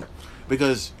other thing,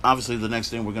 because obviously the next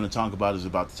thing we're going to talk about is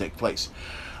about to take place.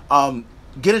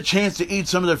 Get a chance to eat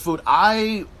some of their food.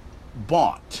 I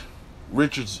bought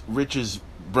Rich's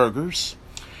Burgers,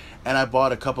 and I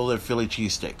bought a couple of their Philly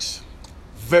cheesesteaks.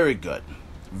 Very good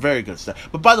stuff.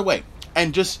 But by the way,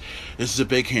 and just, this is a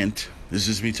big hint, this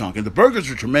is me talking, the burgers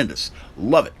are tremendous,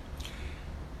 love it.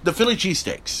 The Philly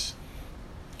cheesesteaks,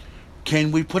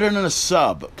 can we put it in a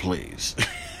sub, please?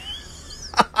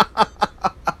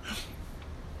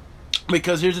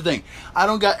 Because here's the thing, I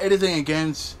don't got anything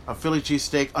against a Philly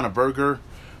cheesesteak on a burger,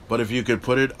 but if you could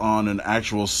put it on an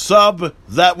actual sub,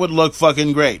 that would look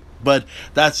fucking great. But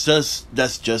that's just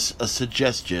a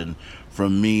suggestion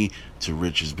from me to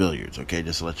Rich's Billiards, okay?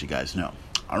 Just to let you guys know.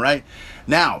 All right?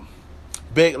 Now,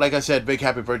 like I said, big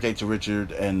happy birthday to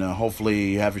Richard, and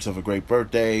hopefully you have yourself a great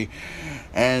birthday.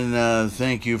 And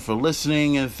thank you for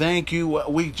listening, and thank you.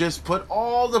 We just put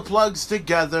all the plugs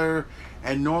together.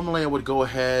 And normally I would go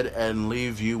ahead and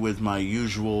leave you with my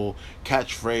usual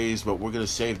catchphrase, but we're going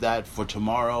to save that for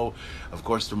tomorrow. Of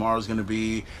course, tomorrow is going to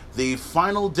be the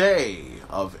final day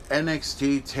of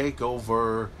NXT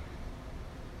TakeOver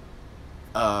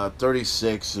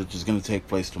 36, which is going to take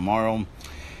place tomorrow.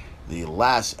 The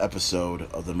last episode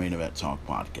of the Main Event Talk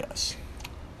podcast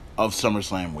of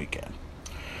SummerSlam weekend.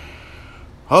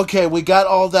 Okay, we got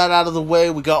all that out of the way.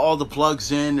 We got all the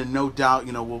plugs in, and no doubt,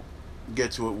 we'll get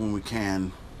to it when we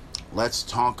can. Let's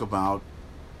talk about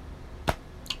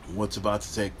what's about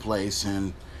to take place,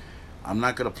 and I'm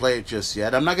not going to play it just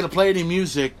yet. I'm not going to play any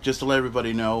music, just to let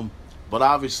everybody know, but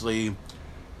obviously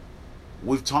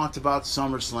we've talked about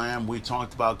SummerSlam, we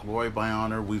talked about Glory by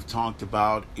Honor, we've talked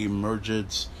about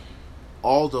Emergence.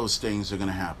 All those things are going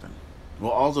to happen.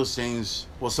 Some of those things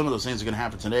are going to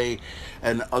happen today,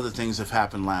 and other things have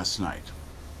happened last night.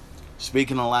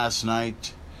 Speaking of last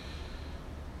night,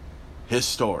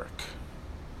 historic.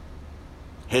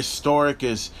 Historic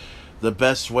is the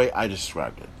best way I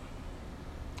described it.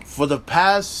 For the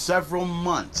past several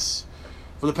months,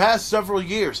 for the past several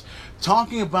years,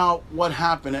 talking about what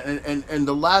happened. And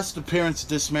the last appearance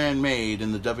this man made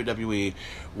in the WWE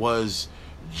was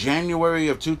January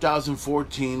of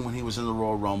 2014 when he was in the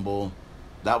Royal Rumble.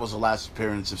 That was the last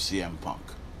appearance of CM Punk.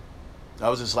 That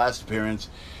was his last appearance.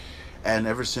 And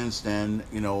ever since then,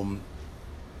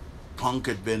 Punk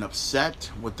had been upset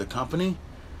with the company.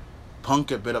 Punk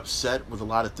had been upset with a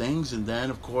lot of things. And then,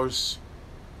 of course,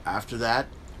 after that,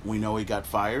 we know he got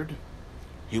fired.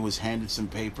 He was handed some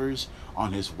papers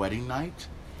on his wedding night.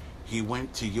 He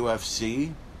went to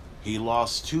UFC. He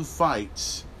lost 2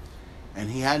 fights. And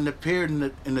he hadn't appeared in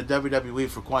the WWE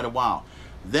for quite a while.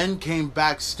 Then came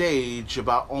backstage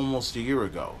about almost a year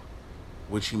ago,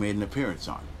 which he made an appearance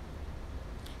on.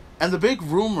 And the big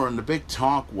rumor and the big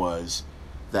talk was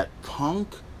that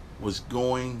Punk was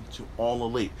going to All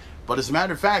Elite. But as a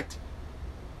matter of fact,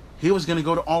 he was going to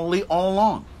go to All Elite all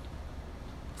along,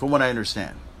 from what I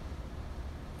understand.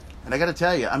 And I got to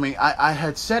tell you, I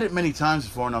had said it many times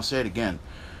before, and I'll say it again.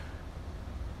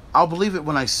 I'll believe it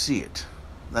when I see it.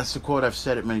 That's the quote. I've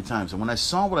said it many times. And when I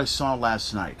saw what I saw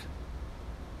last night,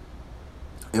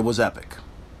 it was epic.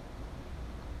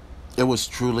 It was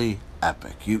truly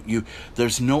epic.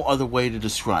 There's no other way to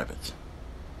describe it.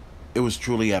 It was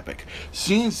truly epic.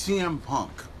 Seeing CM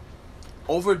Punk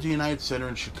over at the United Center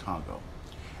in Chicago.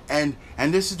 And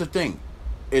this is the thing.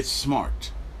 It's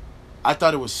smart. I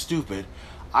thought it was stupid.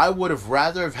 I would have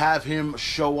rather have him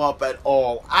show up at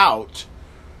All Out.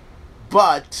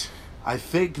 But I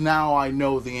think now I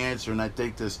know the answer. And I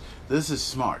think this is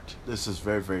smart. This is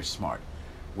very, very smart.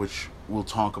 Which we'll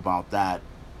talk about that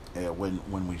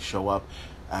when we show up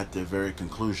at the very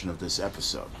conclusion of this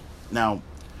episode. Now,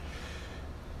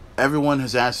 everyone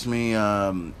has asked me,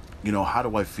 how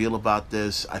do I feel about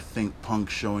this? I think Punk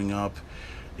showing up,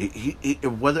 he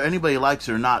whether anybody likes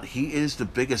it or not, he is the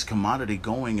biggest commodity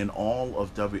going in all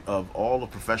of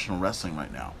professional wrestling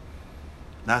right now.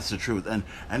 That's the truth.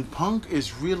 And Punk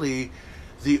is really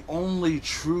the only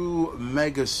true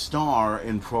mega star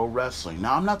in pro wrestling.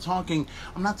 Now I'm not talking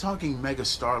mega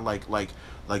star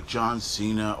like John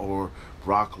Cena or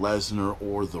Brock Lesnar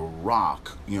or The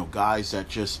Rock, guys that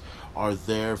just are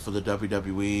there for the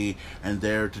WWE and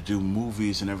there to do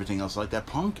movies and everything else like that.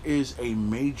 Punk is a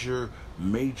major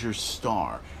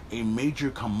star, a major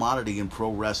commodity in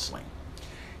pro wrestling.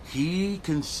 He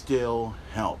can still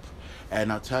help.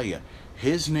 And I'll tell you,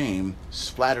 his name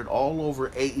splattered all over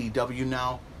AEW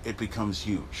now, it becomes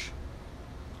huge.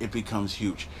 It becomes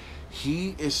huge.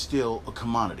 He is still a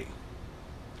commodity.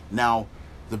 Now,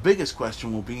 the biggest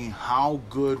question will be, how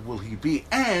good will he be?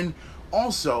 And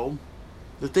also,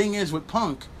 the thing is with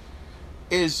Punk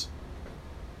is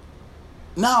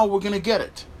now we're going to get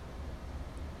it.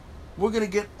 We're going to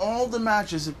get all the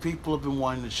matches that people have been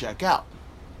wanting to check out.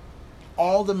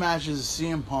 All the matches that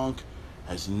CM Punk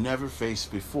has never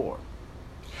faced before.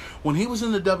 When he was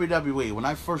in the WWE, when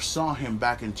I first saw him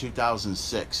back in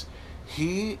 2006,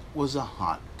 he was a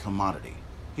hot commodity.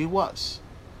 He was.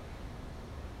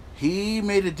 He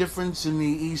made a difference in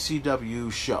the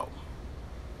ECW show.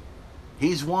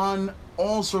 He's won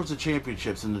all sorts of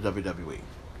championships in the WWE.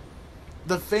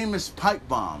 The famous pipe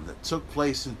bomb that took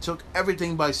place and took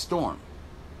everything by storm.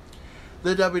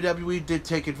 The WWE did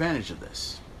take advantage of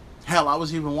this. Hell, I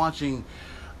was even watching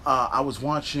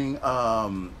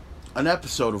an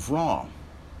episode of Raw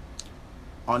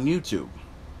on YouTube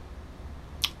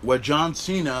where John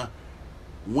Cena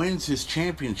wins his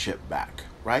championship back,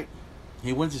 right?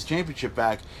 He wins his championship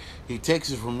back. He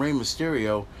takes it from Rey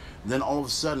Mysterio. Then all of a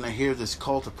sudden I hear this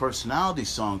Cult of Personality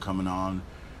song coming on.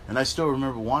 And I still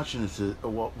remember watching this,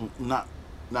 well,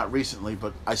 not recently,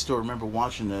 but I still remember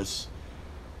watching this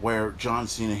where John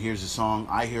Cena hears the song,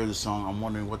 I hear the song, I'm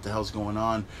wondering what the hell's going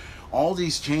on. All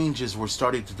these changes were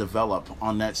starting to develop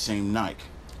on that same night.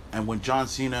 And when John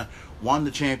Cena won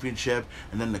the championship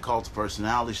and then the Cult of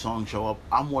Personality song show up,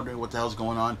 I'm wondering what the hell's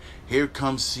going on. Here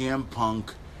comes CM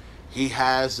Punk. He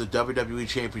has the WWE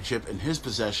Championship in his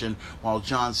possession, while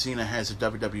John Cena has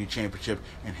the WWE Championship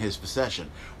in his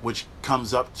possession, which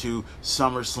comes up to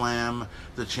SummerSlam,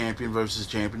 the champion versus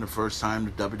champion, the first time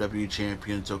the WWE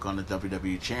Champion took on the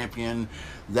WWE Champion.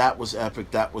 That was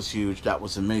epic. That was huge. That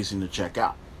was amazing to check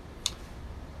out.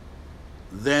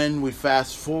 Then we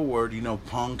fast forward,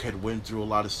 Punk had went through a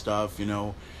lot of stuff,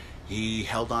 He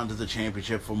held on to the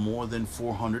championship for more than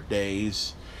 400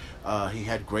 days. He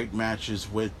had great matches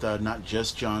with not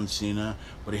just John Cena,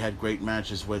 but he had great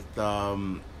matches with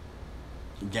Daniel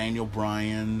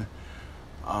Bryan.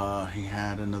 He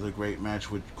had another great match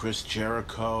with Chris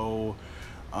Jericho.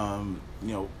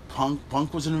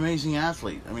 Punk was an amazing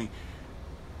athlete. I mean,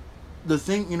 the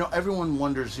thing, everyone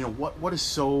wonders, what is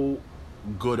so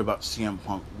good about CM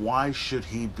Punk. Why should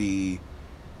CM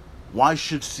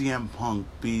Punk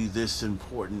be this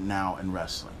important now in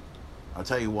wrestling? I'll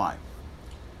tell you why.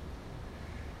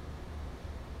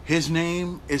 His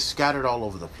name is scattered all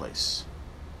over the place.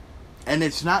 And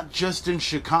it's not just in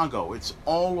Chicago, it's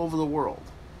all over the world.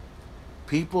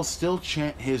 People still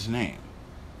chant his name.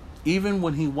 Even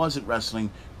when he wasn't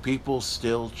wrestling, people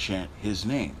still chant his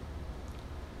name.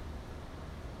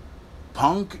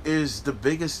 Punk is the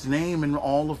biggest name in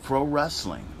all of pro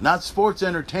wrestling. Not sports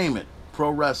entertainment, pro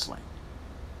wrestling.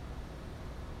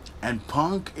 And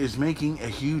Punk is making a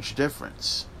huge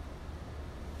difference.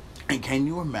 And can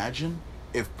you imagine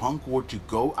if Punk were to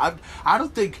go? I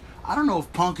don't know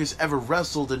if Punk has ever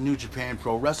wrestled in New Japan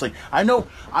Pro Wrestling. I know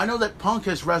that Punk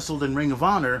has wrestled in Ring of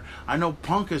Honor. I know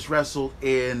Punk has wrestled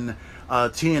in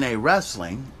TNA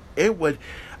Wrestling.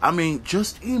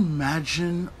 Just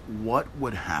imagine what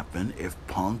would happen if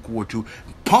Punk were to...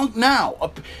 Punk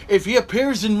now, if he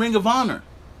appears in Ring of Honor,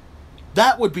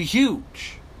 that would be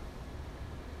huge.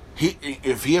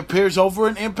 If he appears over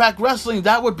in Impact Wrestling,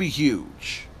 that would be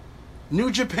huge. New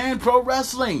Japan Pro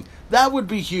Wrestling, that would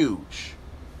be huge.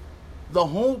 The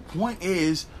whole point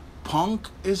is, Punk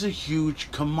is a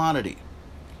huge commodity.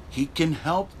 He can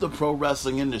help the pro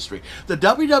wrestling industry. The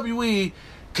WWE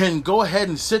can go ahead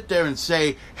and sit there and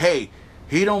say, hey,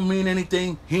 he don't mean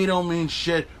anything, he don't mean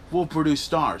shit, we'll produce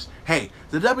stars. Hey,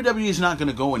 the WWE is not going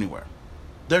to go anywhere.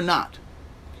 They're not.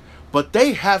 But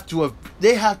they have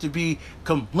to be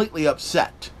completely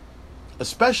upset.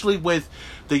 Especially with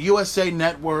the USA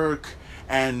Network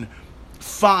and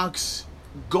Fox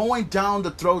going down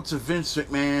the throats of Vince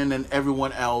McMahon and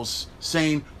everyone else,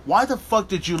 saying, why the fuck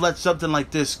did you let something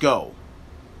like this go?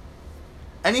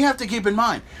 And you have to keep in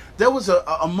mind, there was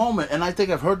a moment, and I think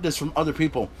I've heard this from other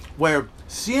people, where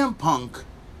CM Punk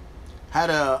had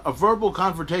a verbal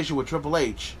confrontation with Triple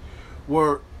H,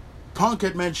 where Punk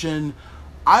had mentioned,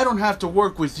 I don't have to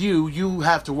work with you, you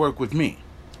have to work with me.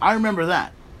 I remember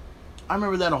that. I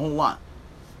remember that a whole lot.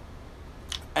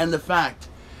 And the fact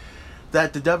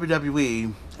that the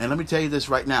WWE, and let me tell you this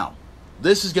right now,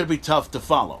 this is going to be tough to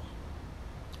follow.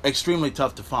 Extremely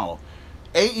tough to follow.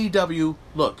 AEW,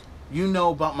 look, you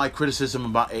know about my criticism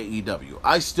about AEW.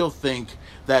 I still think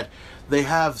that they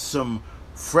have some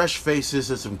fresh faces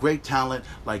and some great talent,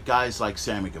 like guys like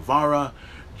Sammy Guevara,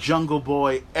 Jungle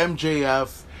Boy,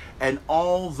 MJF, and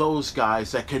all those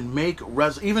guys that can make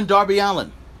even Darby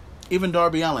Allin. Even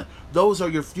Darby Allin. Those are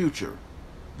your future.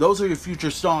 Those are your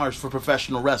future stars for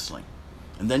professional wrestling.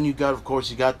 And then you got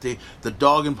the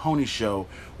Dog and Pony Show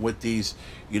with these,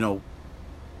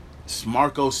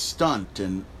 Marco Stunt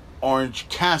and Orange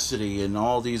Cassidy and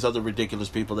all these other ridiculous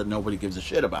people that nobody gives a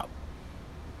shit about.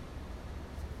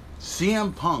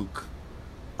 CM Punk,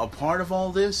 a part of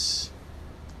all this,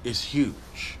 is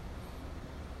huge.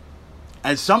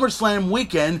 At SummerSlam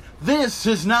weekend, this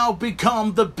has now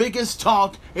become the biggest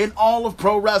talk in all of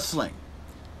pro wrestling.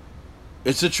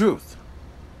 It's the truth.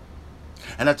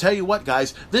 And I tell you what,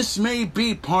 guys, this may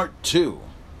be part 2.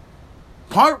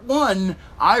 Part 1,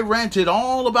 I ranted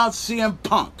all about CM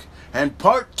Punk. And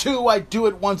part 2, I do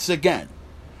it once again.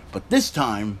 But this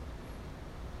time,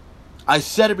 I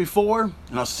said it before,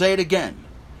 and I'll say it again.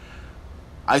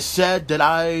 I said that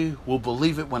I will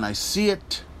believe it when I see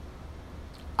it.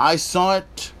 I saw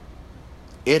it.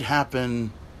 It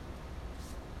happened.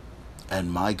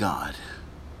 And my God,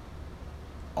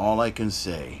 all I can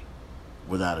say,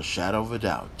 without a shadow of a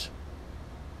doubt,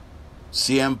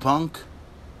 CM Punk,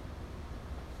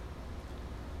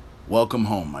 welcome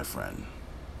home, my friend.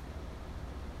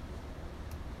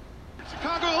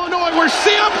 Chicago, Illinois, where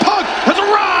CM Punk has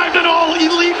arrived at All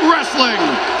Elite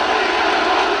Wrestling.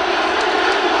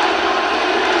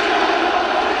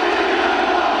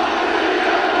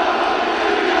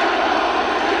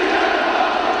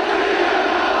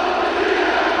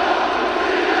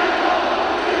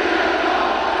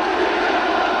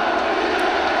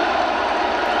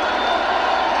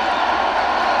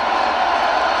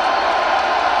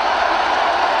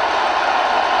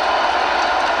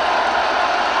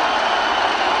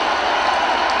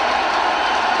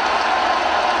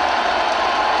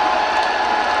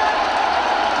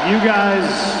 You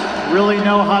guys really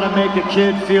know how to make a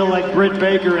kid feel like Britt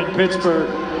Baker in Pittsburgh.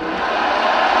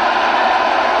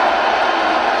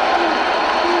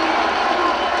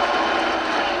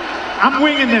 I'm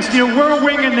winging this. We're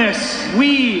winging this.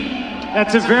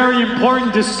 That's a very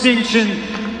important distinction.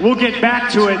 We'll get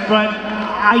back to it, but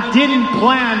I didn't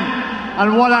plan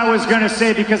on what I was going to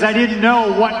say because I didn't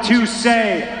know what to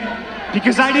say.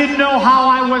 Because I didn't know how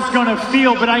I was going to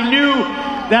feel, but I knew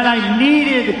that I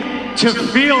needed to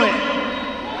feel it.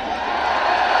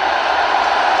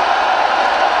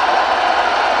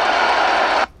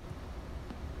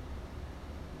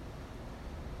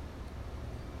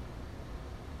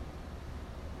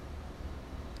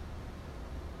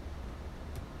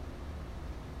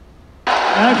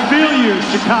 And I feel you,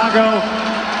 Chicago.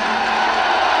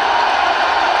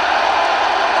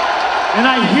 And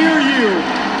I hear you,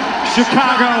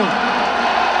 Chicago.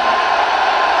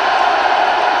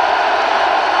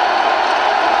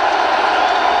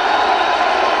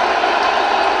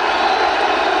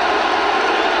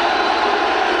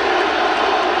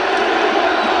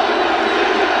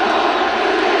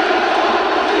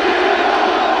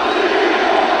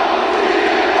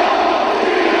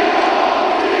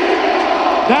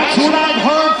 That's what I've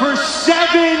heard for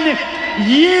 7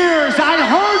 years. I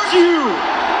heard you.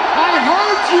 I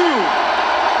heard you.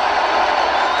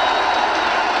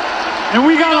 And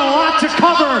we got a lot to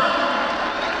cover.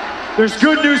 There's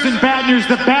good news and bad news.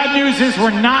 The bad news is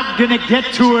we're not going to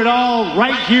get to it all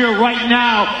right here, right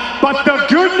now. But the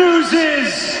good news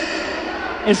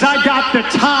is I got the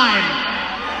time.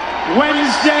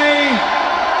 Wednesday,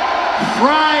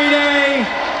 Friday,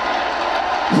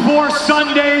 4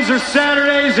 Sundays or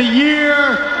Saturdays a year.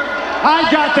 I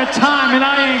got the time and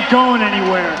I ain't going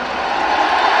anywhere.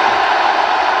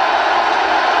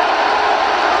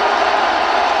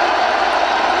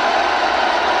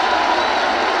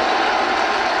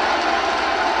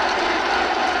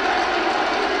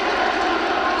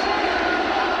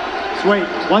 So wait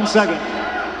 1 second.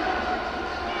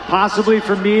 Possibly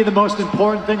for me, the most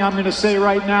important thing I'm going to say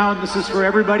right now, and this is for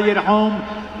everybody at home,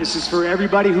 this is for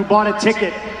everybody who bought a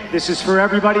ticket, this is for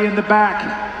everybody in the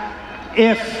back.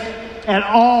 If at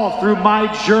all through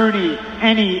my journey,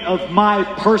 any of my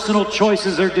personal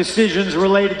choices or decisions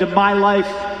related to my life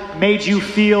made you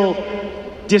feel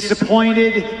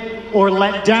disappointed or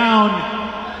let down,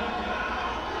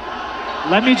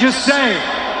 let me just say,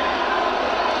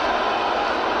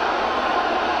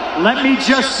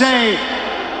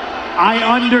 I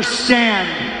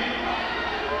understand.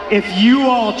 If you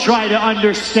all try to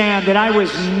understand that I was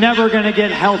never going to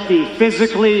get healthy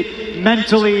physically,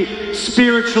 mentally,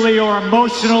 spiritually, or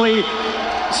emotionally,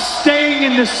 staying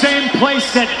in the same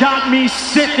place that got me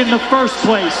sick in the first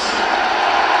place.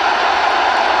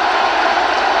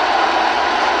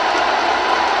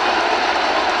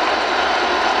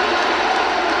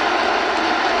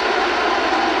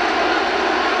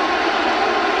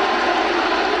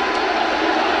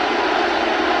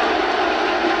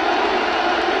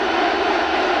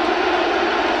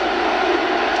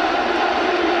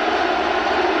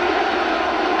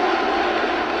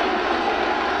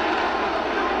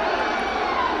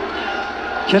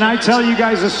 Can I tell you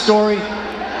guys a story?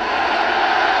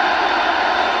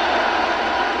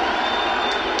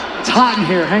 It's hot in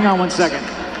here. Hang on 1 second.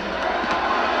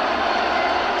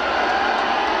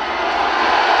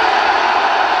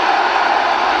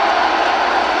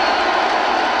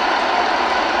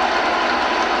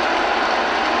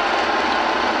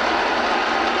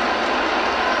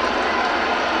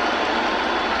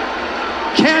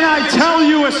 Can I tell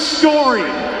you a story?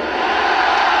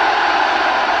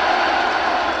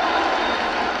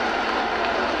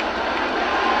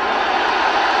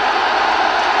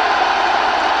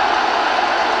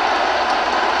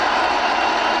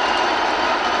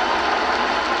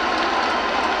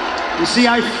 You see,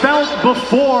 I felt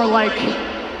before like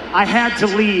I had to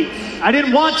leave. I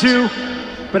didn't want to,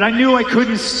 but I knew I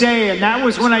couldn't stay, and that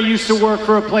was when I used to work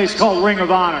for a place called Ring of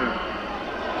Honor.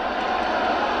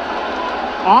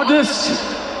 August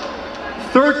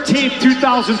 13th,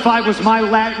 2005 was my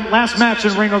last match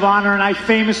in Ring of Honor, and I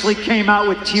famously came out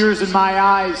with tears in my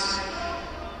eyes.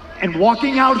 And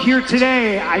walking out here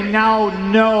today, I now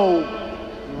know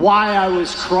why I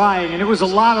was crying, and it was a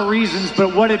lot of reasons,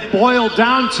 but what it boiled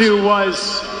down to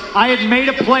was I had made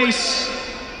a place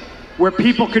where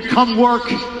people could come work,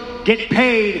 get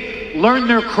paid, learn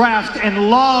their craft, and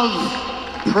love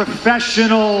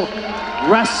professional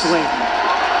wrestling.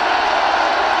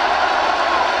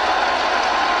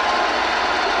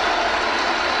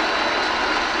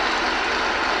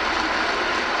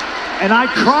 And I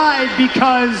cried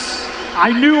because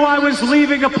I knew I was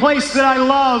leaving a place that I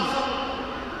love.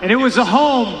 And it was a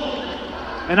home,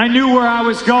 and I knew where I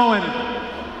was going.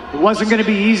 It wasn't going to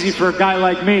be easy for a guy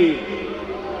like me,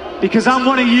 because I'm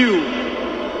one of you.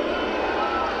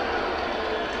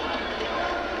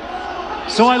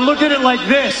 So I look at it like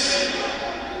this.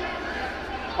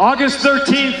 August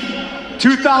 13th,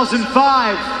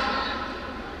 2005,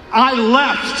 I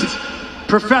left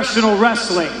professional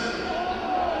wrestling.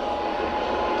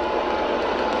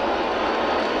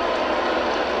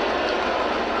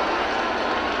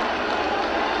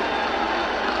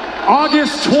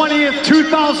 August 20th,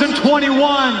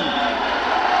 2021.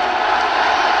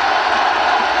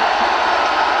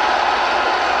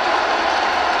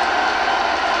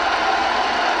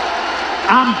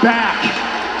 I'm back.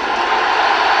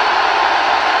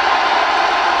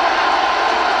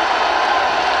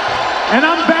 And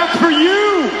I'm back for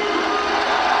you.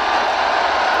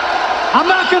 I'm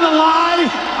not gonna lie,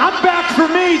 I'm back for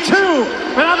me too.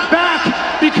 But I'm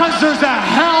back because there's a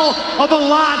hell of a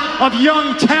lot of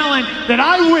young talent that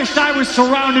I wished I was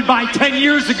surrounded by 10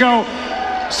 years ago.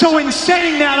 So in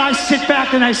saying that, I sit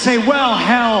back and I say, well,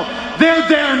 hell, they're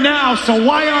there now, so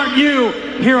why aren't you?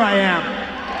 Here I am.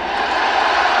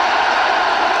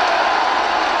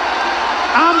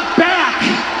 I'm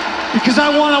back because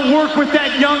I want to work with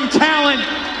that young talent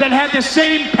that had the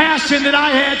same passion that I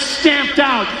had stamped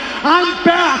out. I'm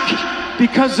back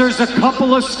because there's a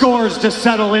couple of scores to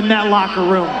settle in that locker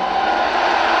room.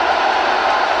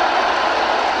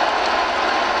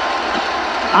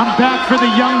 I'm back for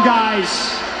the young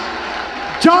guys.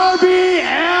 Darby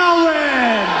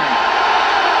Allin!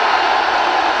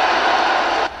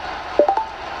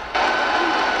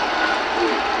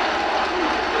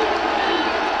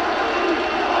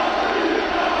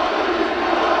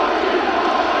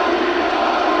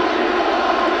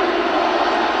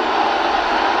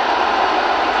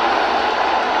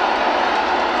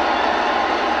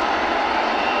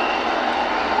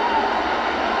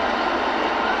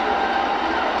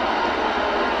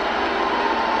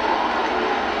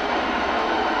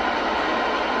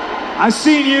 I've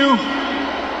seen you.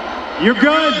 You're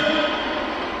good.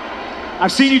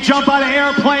 I've seen you jump out of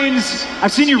airplanes.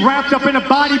 I've seen you wrapped up in a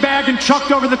body bag and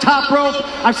chucked over the top rope.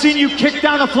 I've seen you kick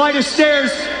down a flight of stairs,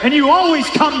 and you always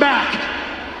come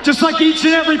back. Just like each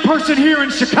and every person here in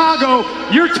Chicago,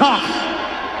 you're tough.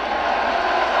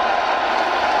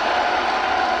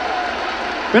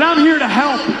 But I'm here to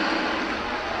help.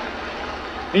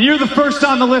 And you're the first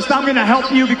on the list. I'm going to help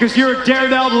you because you're a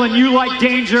daredevil and you like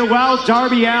danger. Well,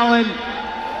 Darby Allin,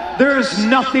 there is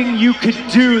nothing you could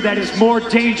do that is more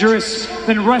dangerous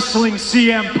than wrestling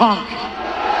CM Punk.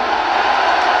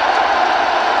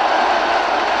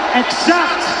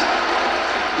 Except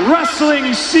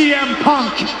wrestling CM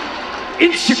Punk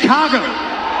in Chicago.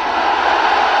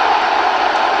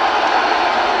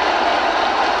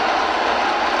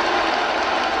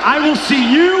 I will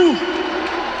see you.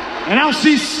 And I'll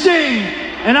see Sting,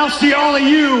 and I'll see all of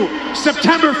you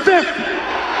September 5th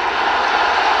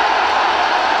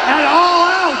at All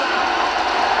Out,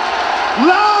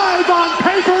 live on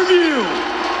pay-per-view.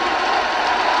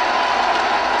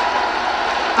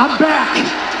 I'm back.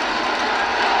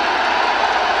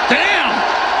 Damn!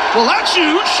 Well, that's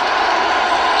huge.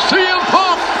 CM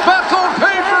Punk back on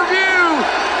pay-per-view.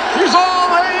 He's all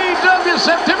AEW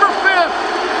September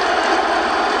 5th.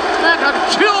 Man, the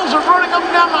chills are running up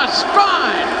down my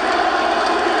spine.